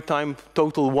query time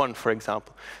total 1, for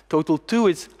example. Total 2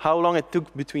 is how long it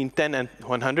took between 10 and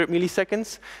 100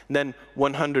 milliseconds, and then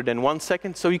 101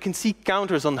 seconds. So you can see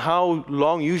counters on how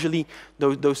long usually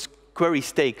those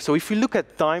queries take. So if we look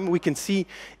at time, we can see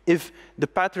if the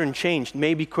pattern changed.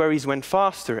 Maybe queries went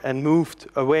faster and moved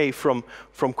away from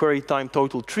query time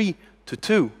total 3 to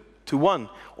 2 to 1.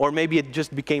 Or maybe it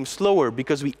just became slower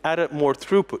because we added more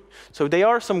throughput. So there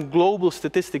are some global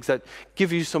statistics that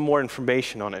give you some more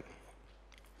information on it.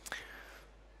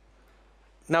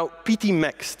 Now,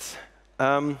 ptmext.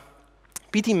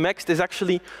 Ptmext is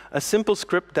actually a simple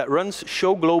script that runs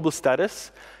show global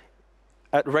status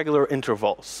at regular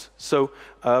intervals. So,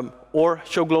 or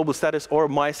show global status or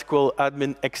MySQL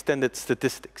admin extended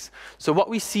statistics. So what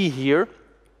we see here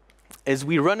is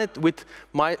we run it with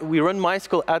we run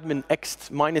MySQL admin ext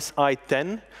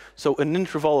 -i10, so an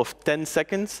interval of 10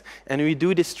 seconds, and we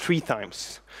do this 3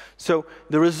 times. So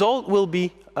the result will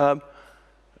be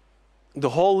the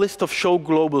whole list of show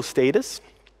global status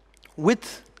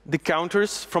with the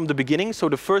counters from the beginning. So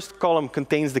the first column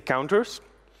contains the counters.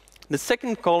 The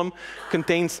second column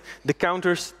contains the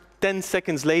counters 10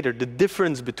 seconds later, the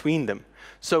difference between them.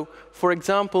 So for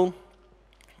example,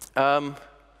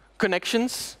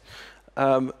 connections.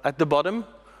 At the bottom,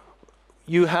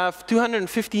 you have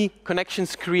 250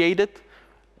 connections created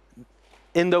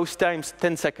in those times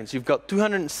 10 seconds. You've got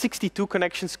 262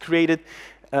 connections created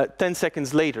 10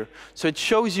 seconds later. So it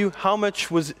shows you how much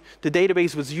the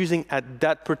database was using at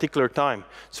that particular time.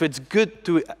 So it's good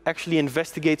to actually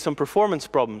investigate some performance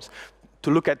problems, to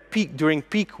look at peak, during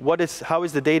peak, how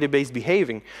is the database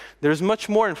behaving. There's much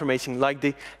more information, like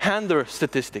the handler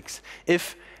statistics.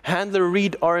 If handler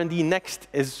read R&D next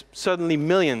is suddenly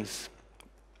millions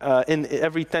in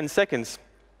every 10 seconds,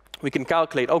 we can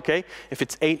calculate, okay, if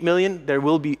it's 8 million, there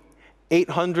will be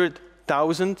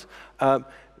 800,000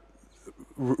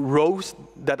 rows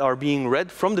that are being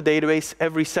read from the database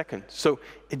every second. So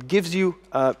it gives you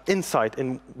insight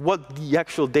in what the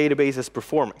actual database is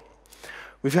performing.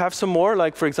 We have some more,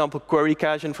 like, for example, query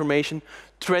cache information,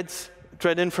 thread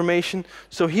information.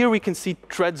 So here we can see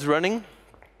threads running.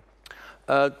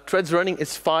 Threads running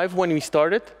is 5 when we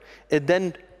started. It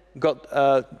then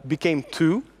became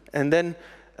 2, and then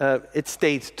it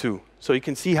stayed 2. So you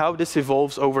can see how this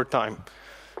evolves over time.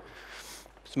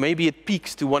 So maybe it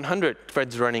peaks to 100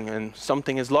 threads running, and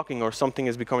something is locking, or something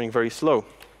is becoming very slow.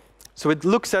 So it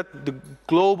looks at the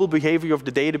global behavior of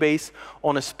the database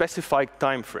on a specified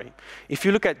time frame. If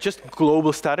you look at just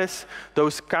global status,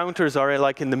 those counters are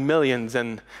like in the millions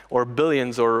or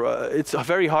billions, or it's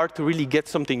very hard to really get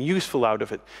something useful out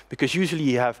of it, because usually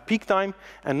you have peak time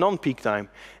and non-peak time.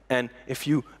 And if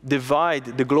you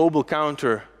divide the global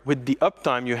counter with the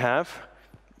uptime you have,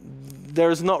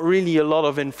 there's not really a lot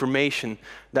of information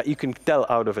that you can tell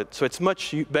out of it. So it's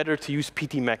much better to use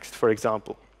ptmax, for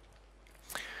example.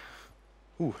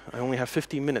 Ooh, I only have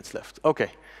 15 minutes left.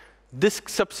 OK, disk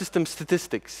subsystem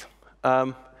statistics.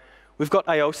 We've got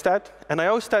IOstat, and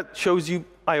IOstat shows you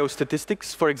I/O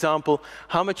statistics. For example,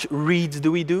 how much reads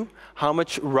do we do? How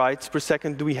much writes per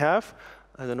second do we have?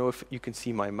 I don't know if you can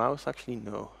see my mouse. Actually,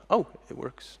 no. Oh, it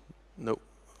works. No.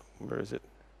 Where is it?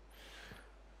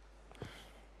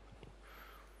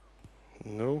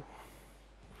 No.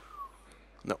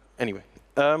 No. Anyway.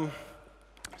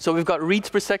 So we've got reads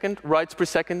per second, writes per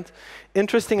second.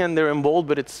 Interesting, and they're in bold,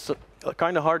 but it's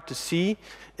kind of hard to see,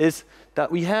 is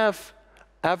that we have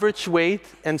average wait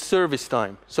and service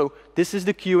time. So this is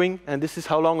the queuing, and this is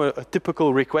how long a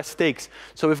typical request takes.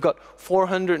 So we've got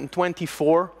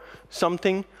 424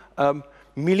 something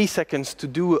milliseconds to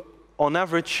do, on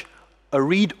average, a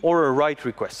read or a write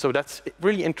request. So that's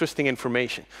really interesting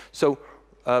information. So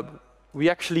we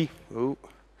actually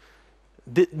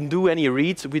didn't do any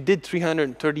reads. We did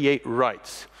 338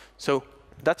 writes. So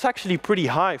that's actually pretty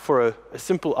high for a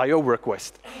simple I/O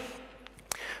request.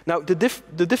 Now, the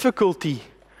difficulty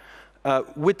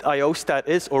with IOstat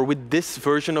is, or with this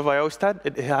version of IOstat,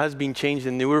 it has been changed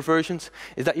in newer versions,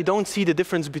 is that you don't see the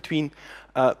difference between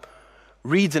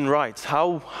reads and writes.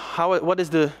 What is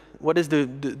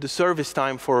the service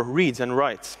time for reads and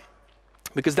writes?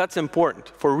 Because that's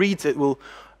important. For reads,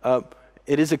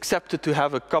 it is accepted to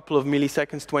have a couple of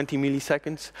milliseconds, 20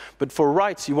 milliseconds. But for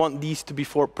writes, you want these to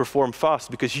perform fast,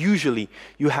 because usually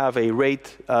you have a RAID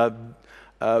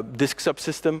disk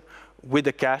subsystem with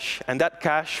a cache, and that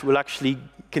cache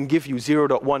can give you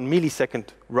 0.1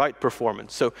 millisecond write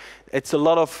performance. So it's a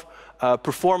lot of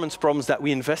performance problems that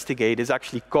we investigate is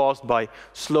actually caused by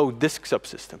slow disk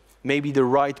subsystem. Maybe the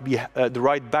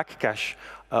write back cache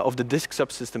of the disk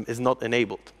subsystem is not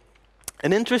enabled.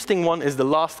 An interesting one is the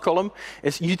last column,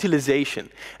 is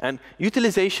utilization. And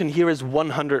utilization here is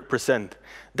 100%.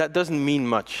 That doesn't mean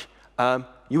much.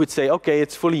 You would say, OK,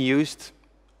 it's fully used.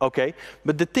 OK.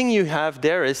 But the thing you have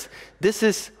there is, this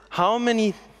is how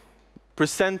many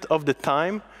 % of the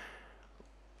time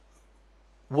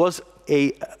was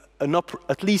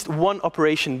at least one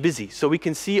operation busy. So we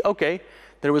can see, OK,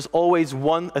 there was always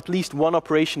at least one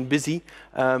operation busy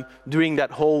during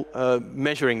that whole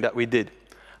measuring that we did.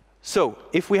 So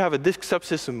if we have a disk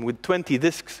subsystem with 20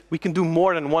 disks, we can do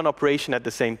more than one operation at the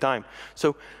same time.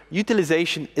 So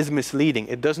utilization is misleading.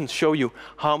 It doesn't show you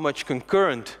how much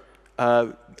concurrent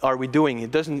are we doing.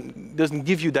 It doesn't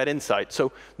give you that insight.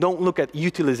 So don't look at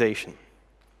utilization.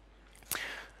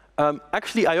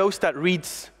 Actually, IOstat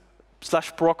reads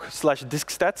 /proc/disk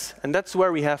stats, and that's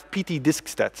where we have PT disk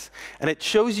stats. And it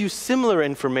shows you similar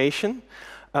information.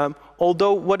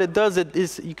 Although what it does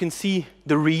is you can see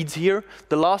the reads here.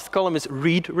 The last column is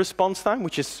read response time,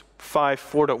 which is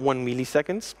 4.1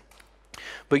 milliseconds.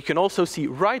 But you can also see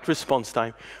write response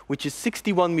time, which is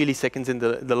 61 milliseconds in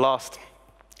the last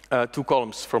two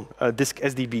columns from disk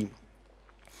SDB.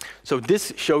 So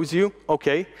this shows you,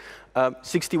 OK,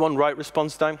 61 write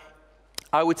response time.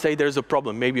 I would say there's a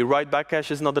problem. Maybe write back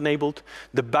cache is not enabled.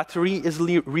 The battery is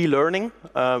relearning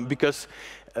because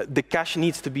the cache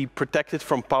needs to be protected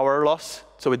from power loss,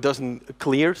 so it doesn't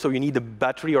clear. So you need a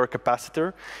battery or a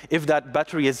capacitor. If that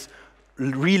battery is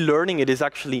relearning, it is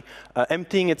actually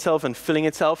emptying itself and filling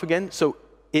itself again. So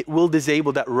it will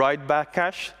disable that write-back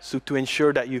cache, so to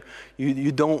ensure that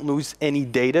you don't lose any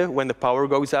data when the power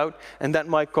goes out, and that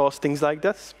might cause things like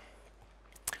this.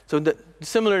 So the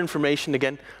similar information,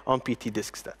 again, on PT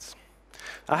disk stats.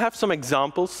 I have some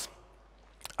examples.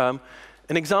 An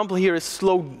example here is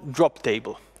slow drop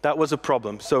table. That was a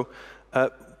problem. So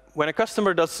when a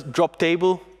customer does drop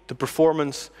table, the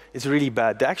performance is really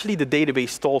bad. Actually, the database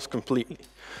stalls completely.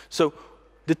 So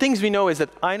the things we know is that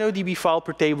InnoDB file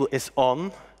per table is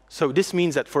on. So this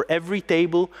means that for every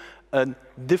table, a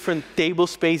different table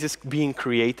space is being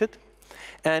created.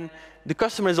 And the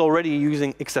customer is already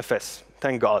using XFS.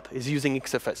 Thank God, is using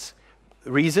XFS.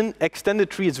 Reason, extended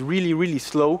tree is really, really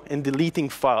slow in deleting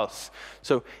files.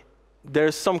 So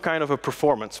there's some kind of a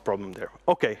performance problem there.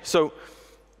 OK, so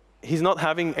he's not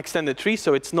having extended tree,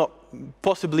 so it's not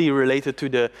possibly related to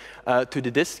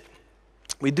the disk.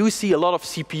 We do see a lot of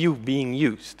CPU being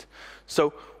used.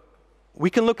 So we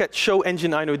can look at show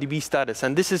engine InnoDB status,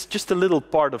 and this is just a little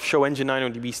part of show engine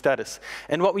InnoDB status.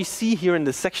 And what we see here in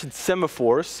the section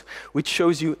semaphores, which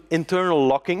shows you internal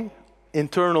locking,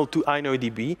 internal to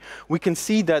InnoDB, we can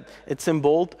see that it's in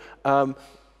bold.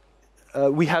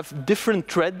 We have different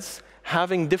threads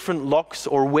having different locks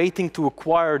or waiting to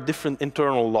acquire different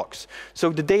internal locks. So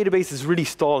the database is really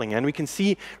stalling. And we can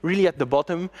see really at the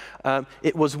bottom,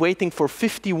 it was waiting for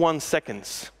 51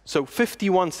 seconds. So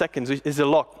 51 seconds is a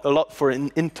lot for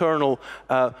an internal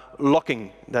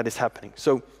locking that is happening.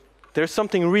 So there's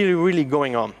something really, really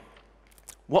going on.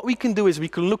 What we can do is we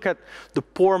can look at the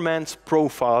poor man's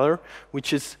profiler,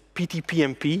 which is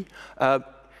PTPMP.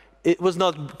 It was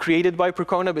not created by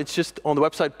Percona, but it's just on the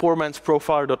website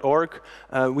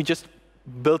poormansprofiler.org. We just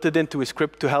built it into a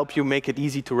script to help you make it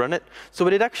easy to run it. So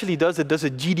what it actually does, it does a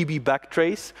GDB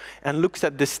backtrace and looks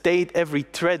at the state every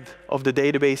thread of the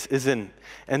database is in,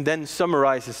 and then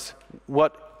summarizes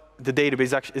what the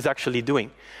database is actually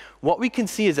doing. What we can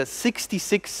see is that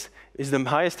 66 is the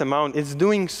highest amount. It's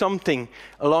doing something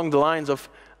along the lines of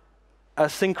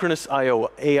asynchronous I/O,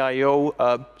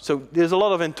 AIO. So there's a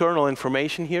lot of internal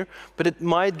information here, but it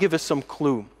might give us some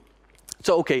clue.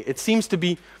 So OK, it seems to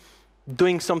be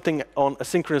doing something on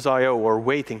asynchronous I/O or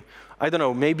waiting. I don't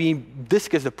know, maybe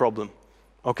disk is the problem.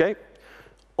 OK?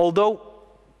 Although,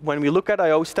 when we look at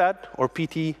I/O stat or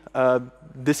PT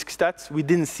disk stats, we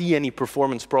didn't see any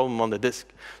performance problem on the disk.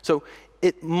 So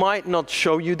it might not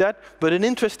show you that, but an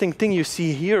interesting thing you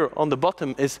see here on the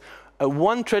bottom is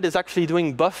one thread is actually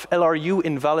doing buff LRU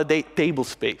invalidate table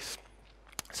space.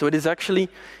 So it is actually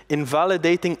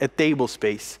invalidating a table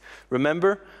space.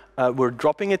 Remember, we're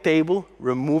dropping a table,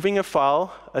 removing a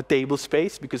file, a table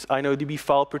space, because InnoDB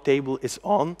file per table is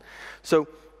on. So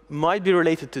might be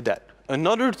related to that.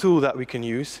 Another tool that we can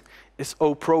use is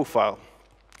OProfile.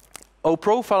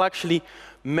 OProfile actually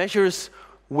measures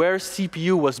where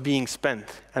CPU was being spent.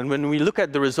 And when we look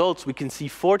at the results, we can see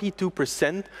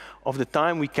 42% of the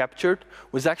time we captured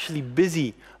was actually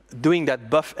busy doing that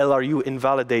buff LRU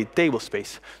invalidate table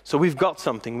space. So we've got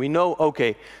something. We know,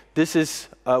 OK, this is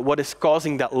what is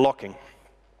causing that locking.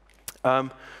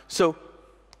 So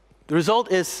the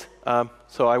result is,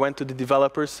 so I went to the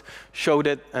developers, showed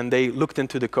it, and they looked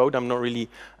into the code. I'm not really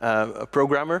a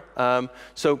programmer.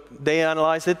 So they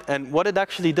analyzed it. And what it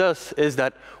actually does is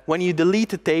that when you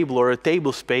delete a table or a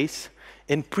table space,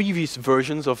 in previous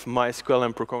versions of MySQL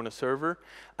and Percona Server,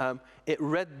 it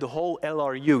read the whole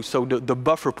LRU, so the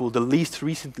buffer pool, the least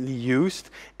recently used.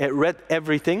 It read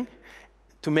everything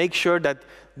to make sure that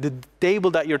the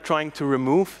table that you're trying to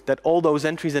remove, that all those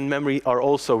entries in memory are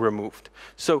also removed.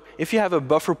 So if you have a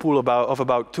buffer pool of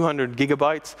about 200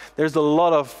 gigabytes, there's a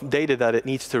lot of data that it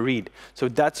needs to read. So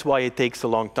that's why it takes a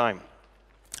long time.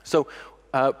 So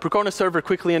Percona Server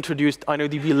quickly introduced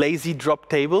InnoDB lazy drop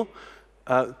table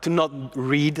to not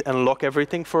read and lock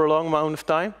everything for a long amount of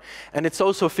time. And it's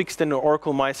also fixed in the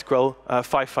Oracle MySQL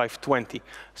 5520.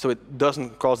 So it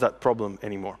doesn't cause that problem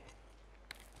anymore.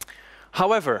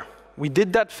 However, we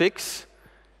did that fix,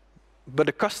 but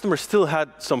the customer still had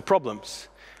some problems.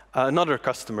 Another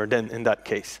customer then, in that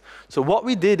case. So what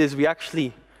we did is we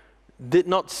actually did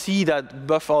not see that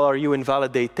buff LRU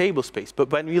invalidate table space.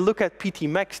 But when we look at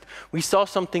ptmext, we saw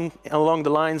something along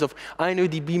the lines of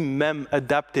InnoDB mem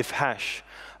adaptive hash.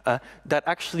 That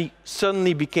actually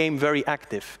suddenly became very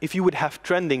active. If you would have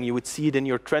trending, you would see it in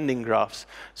your trending graphs.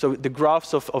 So the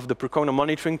graphs of the Percona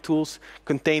monitoring tools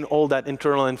contain all that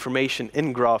internal information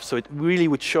in graphs. So it really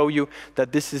would show you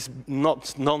that this is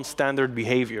not non-standard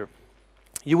behavior.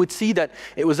 You would see that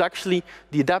it was actually,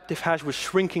 the adaptive hash was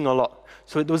shrinking a lot.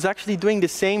 So it was actually doing the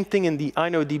same thing in the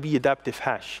InnoDB adaptive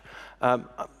hash.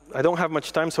 I don't have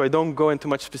much time, so I don't go into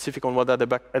much specific on what that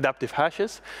adaptive hash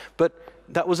is. But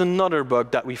that was another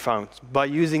bug that we found by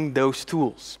using those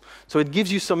tools. So it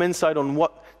gives you some insight on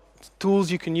what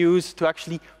tools you can use to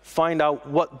actually find out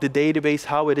what the database,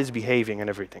 how it is behaving and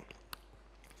everything.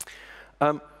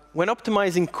 When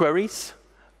optimizing queries,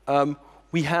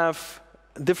 we have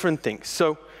different things.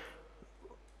 So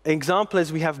an example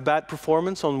is we have bad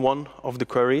performance on one of the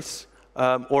queries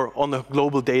or on a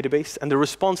global database, and the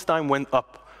response time went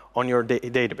up on your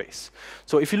database.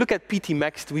 So if you look at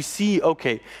ptmext, we see,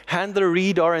 OK, handler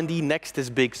read R&D next is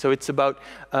big. So it's about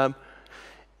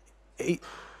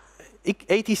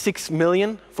 86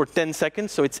 million for 10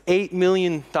 seconds. So it's 8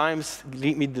 million times,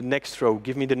 give me the next row,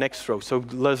 give me the next row. So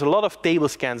there's a lot of table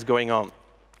scans going on.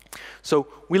 So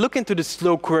we look into the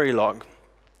slow query log.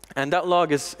 And that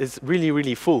log is really,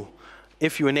 really full.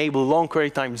 If you enable long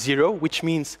query time 0, which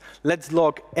means let's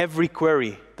log every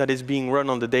query that is being run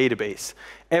on the database.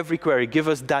 Every query, give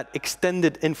us that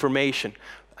extended information.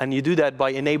 And you do that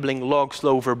by enabling log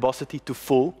slow verbosity to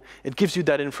full. It gives you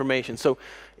that information. So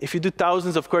if you do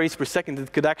thousands of queries per second,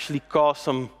 it could actually cause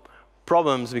some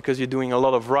problems because you're doing a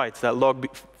lot of writes. That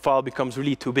log file becomes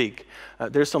really too big.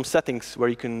 There's some settings where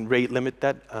you can rate limit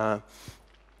that.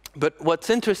 But what's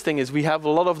interesting is we have a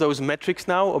lot of those metrics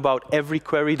now about every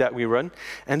query that we run.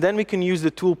 And then we can use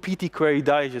the tool ptQuery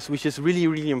Digest, which is really,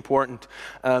 really important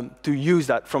to use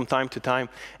that from time to time.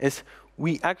 Is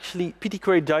we actually,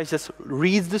 ptQuery Digest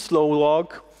reads the slow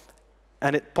log,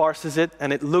 and it parses it,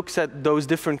 and it looks at those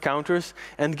different counters,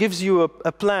 and gives you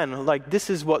a plan. Like, this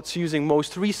is what's using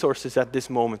most resources at this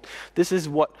moment. This is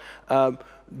what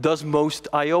does most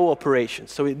I/O operations.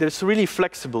 So it's really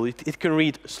flexible. It can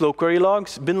read slow query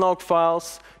logs, bin log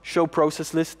files, show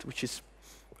process list, which is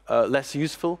less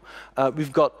useful.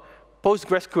 We've got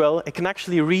PostgreSQL. It can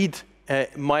actually read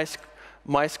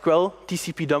MySQL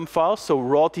TCP dump files, so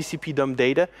raw TCP dump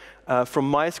data from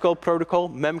MySQL protocol,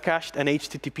 memcached, and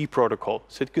HTTP protocol.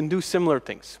 So it can do similar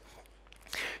things.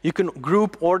 You can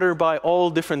group order by all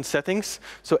different settings.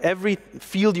 So every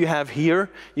field you have here,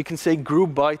 you can say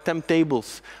group by temp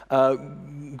tables,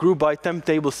 group by temp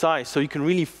table size. So you can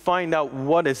really find out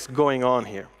what is going on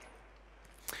here.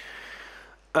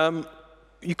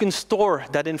 You can store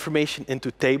that information into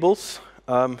tables,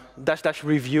 --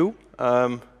 review,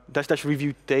 --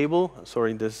 review table.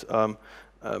 Sorry, there's a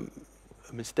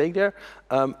mistake there.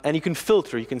 And you can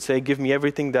filter. You can say, give me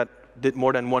everything that did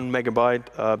more than 1 megabyte,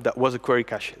 that was a query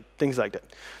cache, things like that.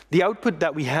 The output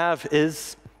that we have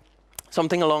is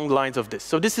something along the lines of this.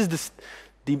 So this is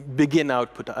the begin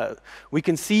output. We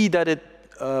can see that it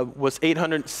was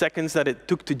 800 seconds that it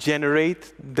took to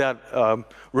generate that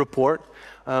report.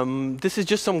 This is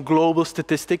just some global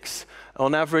statistics.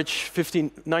 On average,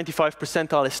 95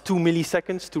 percentile is 2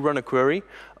 milliseconds to run a query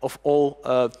of all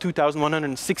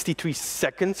 2,163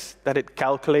 seconds that it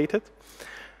calculated.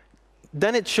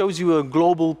 Then it shows you a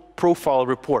global profile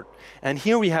report. And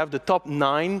here we have the top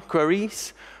 9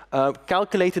 queries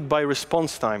calculated by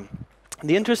response time.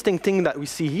 The interesting thing that we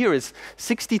see here is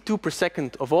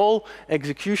 62% of all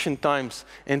execution times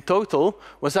in total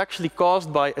was actually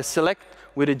caused by a select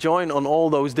with a join on all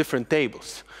those different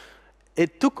tables.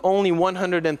 It took only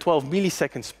 112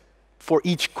 milliseconds for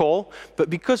each call, but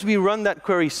because we run that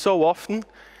query so often,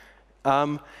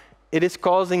 it is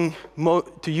causing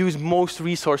to use most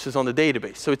resources on the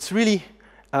database. So it's really,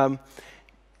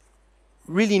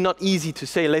 really not easy to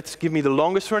say, let's give me the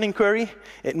longest running query.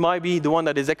 It might be the one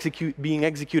that is being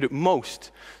executed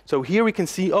most. So here we can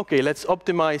see, OK, let's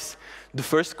optimize the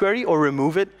first query or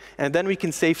remove it. And then we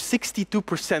can save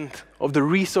 62% of the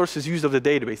resources used of the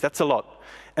database. That's a lot.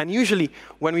 And usually,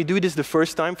 when we do this the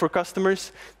first time for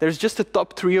customers, there's just the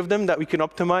top 3 of them that we can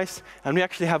optimize. And we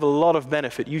actually have a lot of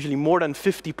benefit, usually more than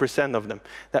 50% of them.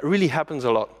 That really happens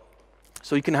a lot.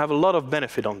 So you can have a lot of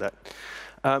benefit on that.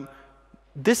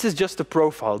 This is just a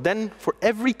profile. Then, for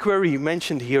every query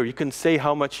mentioned here, you can say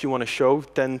how much you want to show,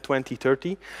 10, 20,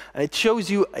 30. And it shows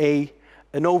you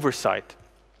an oversight.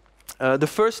 The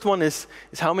first one is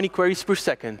how many queries per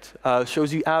second.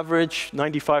 Shows you average,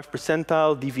 95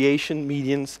 percentile, deviation,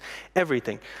 medians,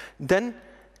 everything. Then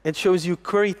it shows you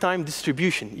query time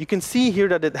distribution. You can see here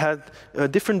that it had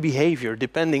different behavior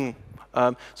depending.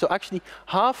 So actually,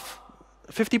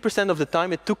 50% of the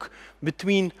time, it took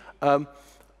between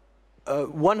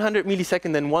 100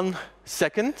 milliseconds and 1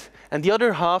 second, and the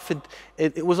other half,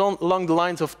 it was along the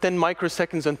lines of 10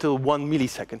 microseconds until 1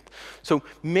 millisecond. So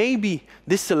maybe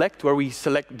this select, where we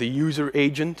select the user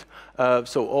agent,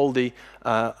 so all the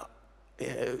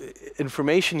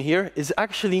information here, is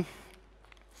actually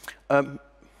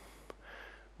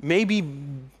maybe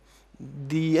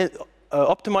the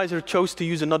optimizer chose to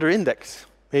use another index.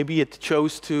 Maybe it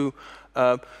chose to,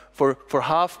 for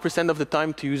 0.5% of the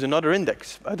time, to use another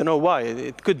index. I don't know why,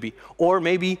 it could be. Or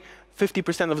maybe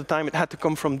 50% of the time it had to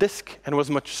come from disk and was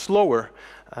much slower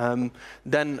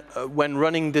than when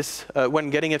running this, when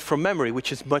getting it from memory,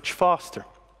 which is much faster.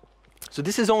 So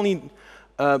this is only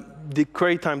the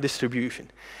query time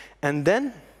distribution. And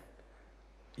then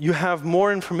you have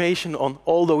more information on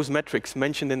all those metrics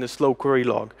mentioned in the slow query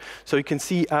log. So you can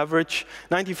see average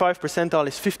 95 percentile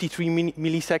is 53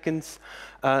 milliseconds.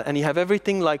 And you have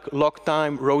everything like log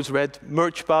time, rows read,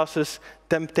 merge passes,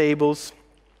 temp tables,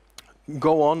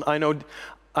 go on.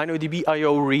 InnoDB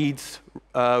I/O reads,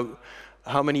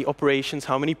 how many operations,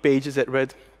 how many pages it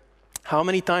read, how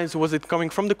many times was it coming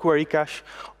from the query cache,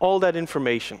 all that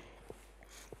information.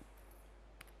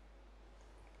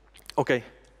 OK.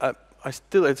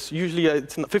 It's usually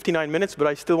it's 59 minutes, but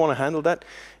I still want to handle that.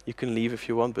 You can leave if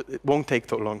you want, but it won't take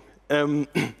too long.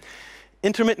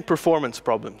 Intermittent performance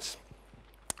problems.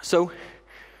 So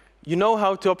you know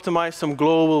how to optimize some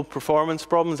global performance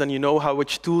problems, and you know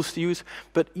which tools to use.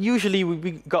 But usually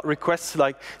we got requests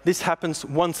like, this happens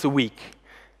once a week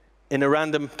in a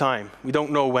random time. We don't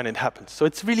know when it happens. So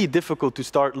it's really difficult to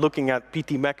start looking at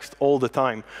ptmax all the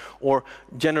time or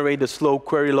generate a slow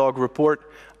query log report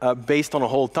based on a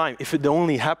whole time if it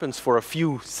only happens for a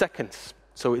few seconds.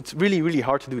 So it's really, really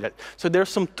hard to do that. So there are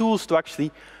some tools to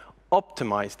actually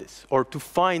optimize this or to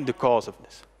find the cause of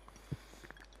this.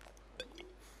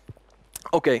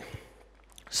 OK,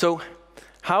 so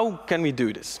how can we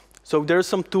do this? So there are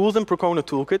some tools in Percona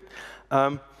Toolkit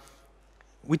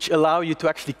which allow you to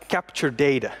actually capture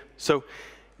data. So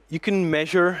you can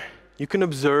measure, you can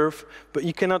observe, but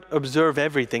you cannot observe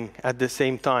everything at the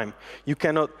same time. You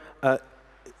cannot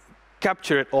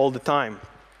capture it all the time.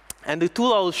 And the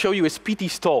tool I'll show you is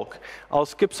ptstalk. I'll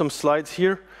skip some slides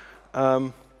here.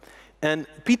 And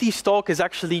ptstalk is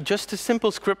actually just a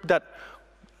simple script that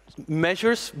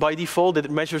measures, by default,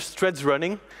 it measures threads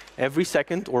running every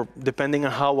second, or depending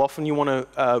on how often you want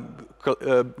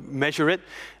to measure it,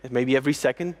 maybe every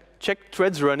second. Check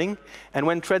threads running, and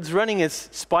when threads running is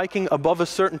spiking above a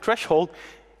certain threshold,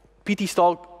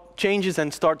 ptstalk changes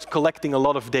and starts collecting a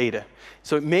lot of data.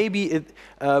 So maybe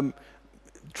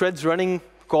threads running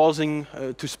causing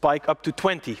to spike up to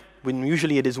 20, when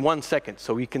usually it is 1 second.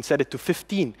 So we can set it to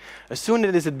 15. As soon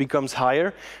as it becomes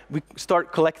higher, we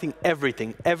start collecting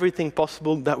everything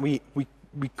possible that we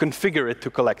configure it to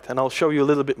collect. And I'll show you a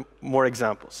little bit more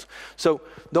examples. So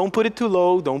don't put it too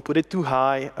low, don't put it too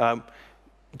high.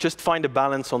 Just find a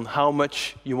balance on how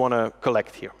much you want to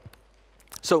collect here.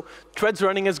 So threads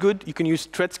running is good. You can use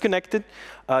threads connected.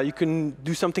 You can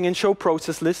do something in show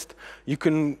process list. You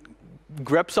can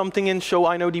grab something in show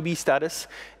InnoDB status.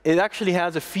 It actually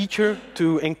has a feature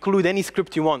to include any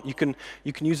script you want. You can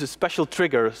use a special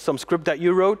trigger, some script that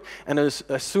you wrote, and as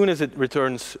soon as it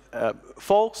returns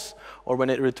false, or when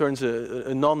it returns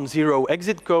a non-zero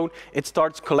exit code, it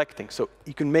starts collecting. So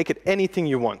you can make it anything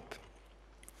you want.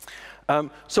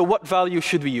 So what value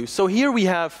should we use? So here we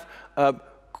have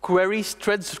queries,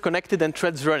 threads connected, and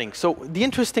threads running. So the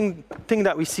interesting thing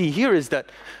that we see here is that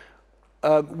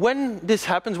when this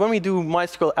happens, when we do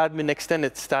MySQL admin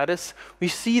extended status, we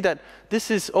see that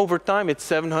this is over time, it's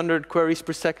 700 queries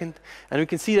per second. And we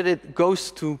can see that it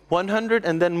goes to 100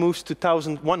 and then moves to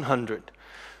 1,100.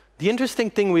 The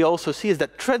interesting thing we also see is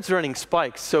that threads running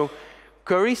spikes. So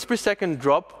queries per second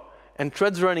drop and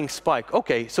threads running spike.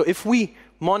 OK, so if we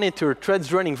monitor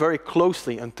threads running very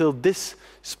closely until this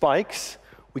spikes,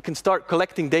 we can start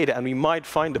collecting data, and we might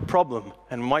find a problem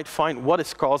and might find what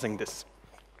is causing this.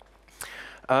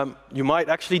 You might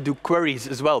actually do queries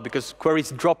as well, because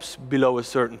queries drops below a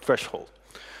certain threshold.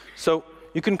 So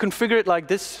you can configure it like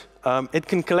this. It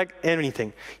can collect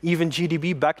anything, even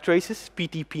GDB backtraces,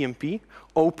 PTPMP,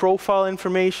 O-profile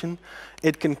information.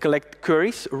 It can collect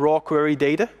queries, raw query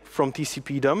data from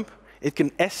TCP dump. It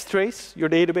can strace your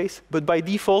database, but by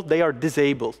default, they are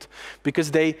disabled, because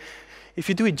if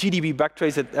you do a GDB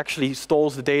backtrace, it actually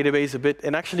stalls the database a bit,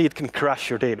 and actually it can crash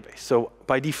your database. So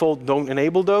by default, don't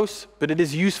enable those, but it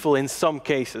is useful in some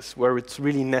cases where it's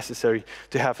really necessary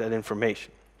to have that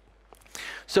information.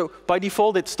 So by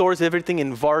default, it stores everything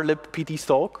in varlib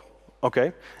ptstalk,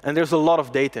 okay? And there's a lot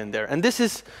of data in there. And this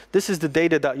is the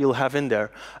data that you'll have in there.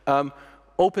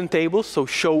 Open tables, so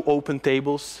show open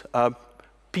tables,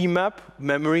 pmap,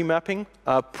 memory mapping,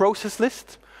 process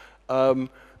list,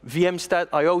 vmstat,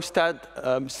 iostat,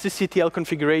 sysctl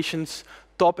configurations,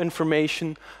 top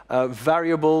information,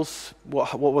 variables,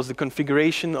 what was the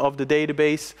configuration of the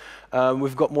database.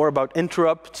 We've got more about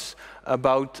interrupts,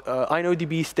 about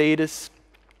InnoDB status.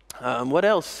 What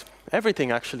else?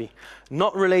 Everything, actually.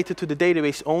 Not related to the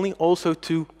database only, also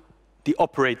to the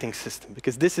operating system,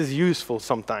 because this is useful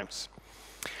sometimes.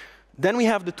 Then we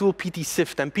have the tool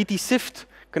ptsift, and ptsift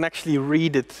can actually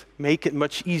read it, make it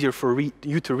much easier for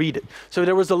you to read it. So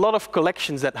there was a lot of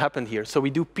collections that happened here. So we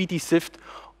do ptsift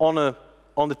on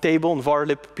the table, on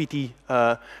varlib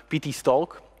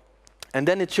ptstalk, and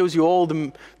then it shows you all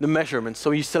the measurements.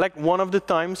 So you select one of the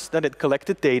times that it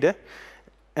collected data,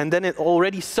 and then it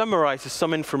already summarizes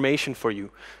some information for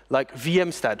you, like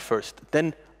VMstat first,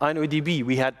 then InnoDB.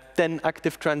 We had 10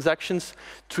 active transactions,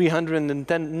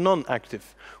 310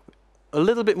 non-active. A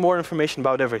little bit more information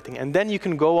about everything. And then you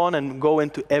can go on and go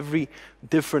into every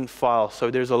different file.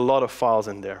 So there's a lot of files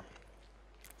in there.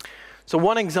 So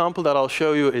one example that I'll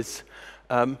show you is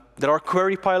there are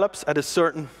query pileups at a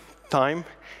certain time.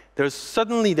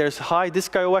 Suddenly there's high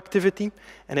disk I/O activity,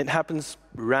 and it happens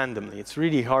randomly. It's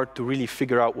really hard to really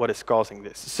figure out what is causing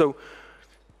this. So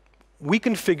we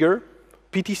configure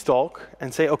ptstalk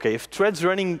and say, OK, if threads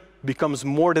running becomes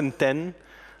more than 10,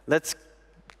 let's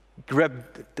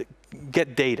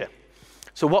get data.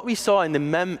 So what we saw in the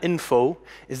mem info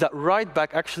is that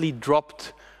write-back actually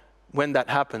dropped when that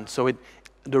happened. So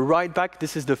the write-back,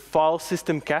 this is the file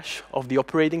system cache of the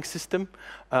operating system.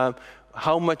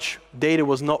 How much data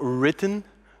was not written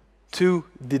to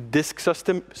the disk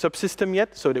subsystem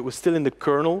yet, so it was still in the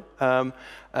kernel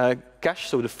cache,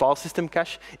 so the file system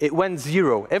cache. It went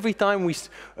 0. Every time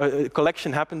a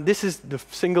collection happened, this is the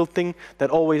single thing that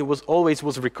always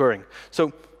was recurring.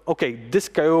 So, OK,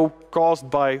 disk I/O caused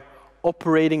by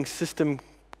operating system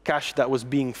cache that was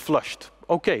being flushed.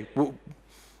 OK, well,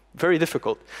 very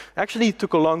difficult. Actually, it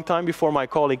took a long time before my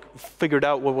colleague figured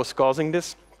out what was causing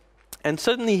this. And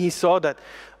suddenly he saw that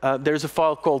there's a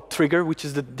file called trigger, which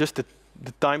is just the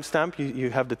timestamp. You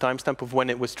have the timestamp of when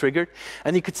it was triggered.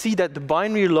 And you could see that the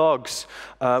binary logs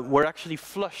were actually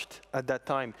flushed at that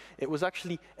time. It was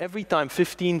actually every time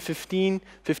 15, 15,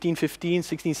 15, 15,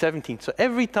 16, 17. So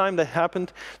every time that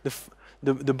happened,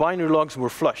 the binary logs were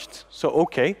flushed. So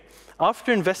OK,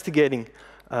 after investigating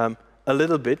a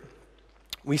little bit,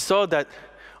 we saw that,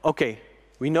 OK,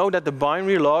 we know that the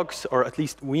binary logs, or at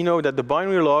least we know that the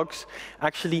binary logs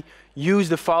actually use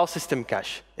the file system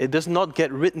cache. It does not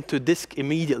get written to disk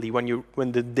immediately when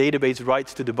the database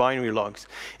writes to the binary logs.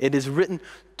 It is written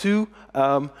to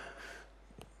the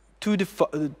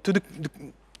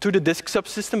disk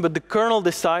subsystem, but the kernel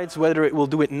decides whether it will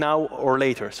do it now or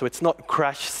later. So it's not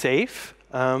crash safe,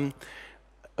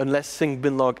 unless sync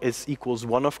binlog is equals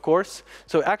 1, of course.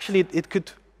 So actually, it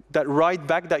could. That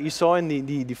write-back that you saw in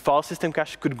the file system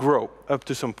cache could grow up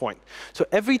to some point. So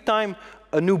every time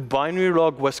a new binary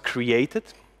log was created,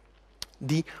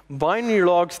 the binary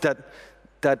logs that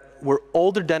were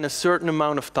older than a certain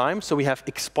amount of time, so we have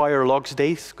expire logs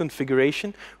days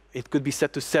configuration. It could be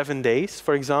set to 7 days,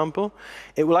 for example.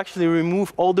 It will actually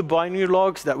remove all the binary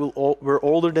logs that were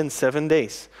older than 7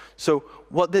 days. So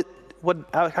what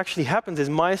actually happens is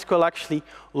MySQL actually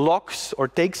locks or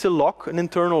takes a lock, an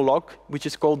internal lock, which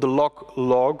is called the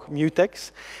log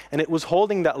mutex, and it was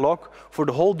holding that lock for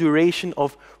the whole duration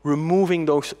of removing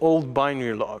those old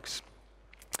binary logs.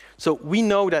 So we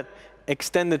know that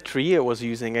extended tree, it was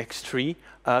using X3,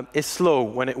 is slow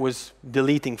when it was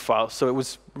deleting files. So it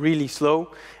was really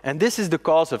slow, and this is the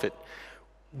cause of it.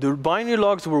 The binary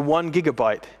logs were 1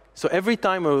 gigabyte. So every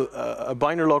time a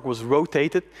binary log was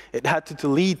rotated, it had to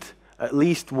delete at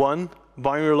least one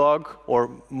binary log, or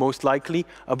most likely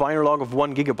a binary log of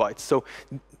 1 gigabyte. So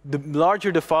the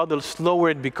larger the file, the slower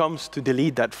it becomes to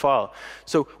delete that file.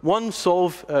 So one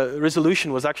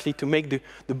resolution was actually to make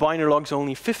the binary logs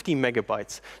only 50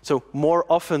 megabytes. So more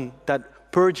often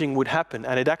that purging would happen,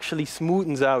 and it actually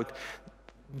smoothens out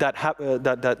that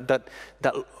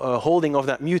holding of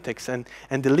that mutex,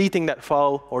 and deleting that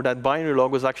file or that binary log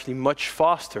was actually much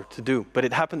faster to do, but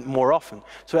it happened more often.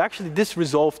 So actually this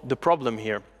resolved the problem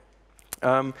here.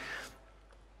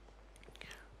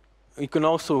 You can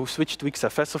also switch to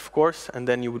XFS, of course, and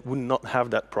then you would not have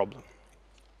that problem.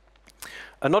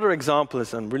 Another example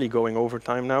is, I'm really going over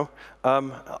time now.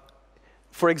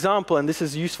 For example, and this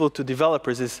is useful to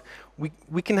developers, is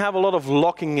we can have a lot of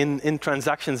locking in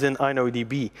transactions in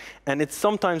InnoDB. And it's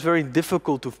sometimes very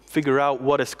difficult to figure out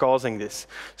what is causing this.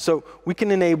 So we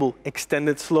can enable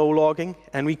extended slow logging,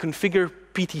 and we configure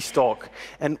ptstalk.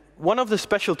 And one of the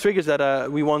special triggers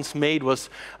that we once made was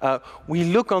we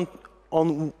look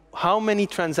on how many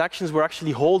transactions were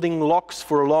actually holding locks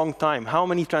for a long time, how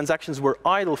many transactions were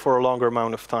idle for a longer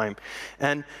amount of time.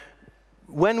 And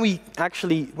when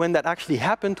that actually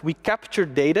happened, we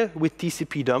captured data with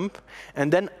TCP dump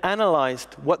and then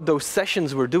analyzed what those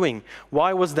sessions were doing.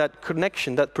 Why was that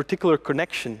connection, that particular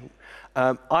connection,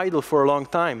 idle for a long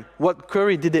time? What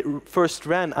query did it first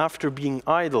ran after being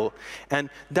idle? And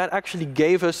that actually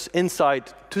gave us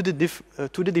insight to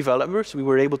the developers. We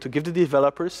were able to give the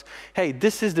developers, hey,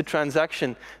 this is the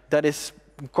transaction that is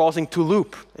causing to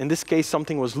loop. In this case,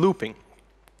 something was looping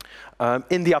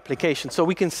in the application. So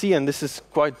we can see, and this is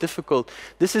quite difficult,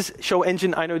 this is show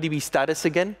engine InnoDB status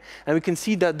again, and we can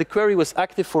see that the query was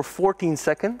active for 14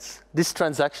 seconds, this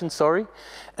transaction, sorry,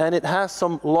 and it has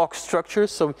some log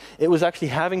structures, so it was actually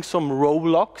having some row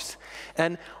logs,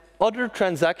 and other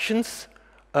transactions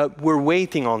were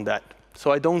waiting on that.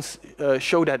 So I don't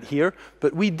show that here,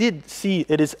 but we did see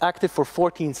it is active for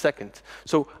 14 seconds.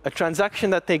 So a transaction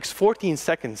that takes 14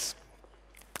 seconds,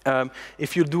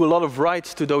 if you do a lot of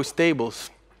writes to those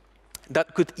tables,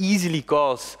 that could easily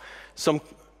cause some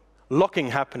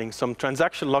locking happening, some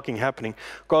transaction locking happening,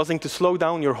 causing to slow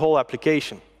down your whole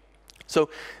application. So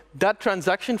that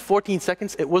transaction, 14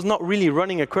 seconds, it was not really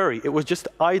running a query. It was just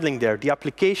idling there. The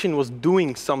application was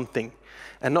doing something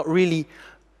and not really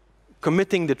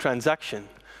committing the transaction.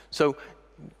 So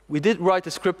we did write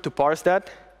a script to parse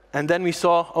that, and then we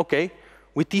saw, OK,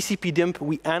 with TCP dump,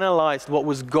 we analyzed what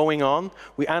was going on.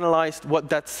 We analyzed what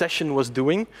that session was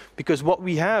doing, because what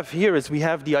we have here is we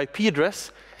have the IP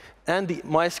address and the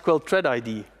MySQL thread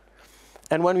ID.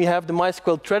 And when we have the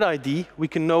MySQL thread ID, we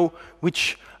can know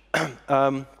which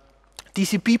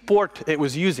TCP port it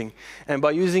was using. And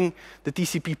by using the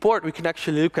TCP port, we can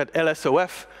actually look at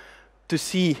LSOF to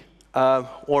see,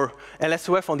 or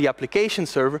LSOF on the application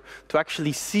server to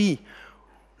actually see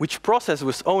which process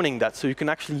was owning that. So you can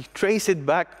actually trace it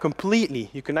back completely.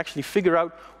 You can actually figure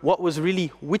out what was really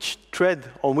which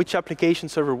thread on which application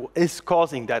server is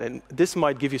causing that. And this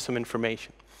might give you some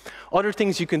information. Other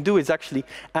things you can do is actually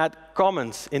add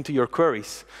comments into your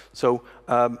queries. So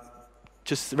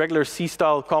just regular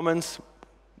C-style comments,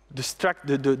 distract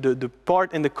the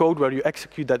part in the code where you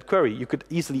execute that query. You could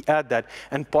easily add that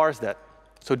and parse that.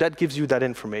 So that gives you that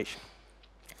information.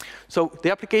 So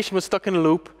the application was stuck in a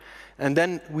loop. And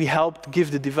then we helped give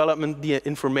the development the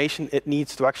information it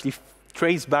needs to actually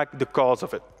trace back the cause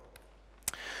of it.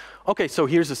 OK, so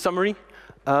here's a summary.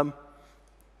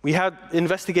 We had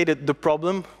investigated the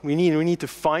problem. We need to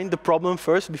find the problem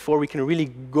first before we can really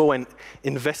go and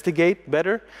investigate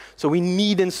better. So we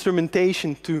need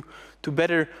instrumentation to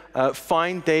better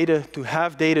find data, to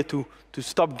have data to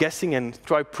stop guessing and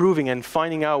try proving and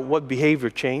finding out what behavior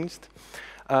changed.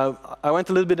 I went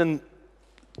a little bit in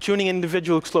tuning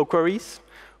individual slow queries,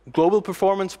 global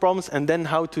performance problems, and then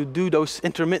how to do those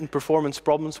intermittent performance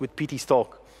problems with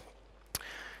ptstalk.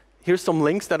 Here's some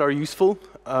links that are useful.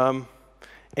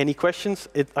 Any questions?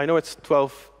 I know it's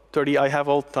 12:30. I have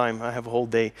all time. I have a whole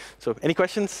day. So any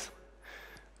questions?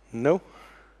 No?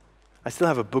 I still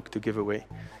have a book to give away.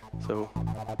 So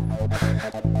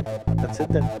that's it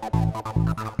then.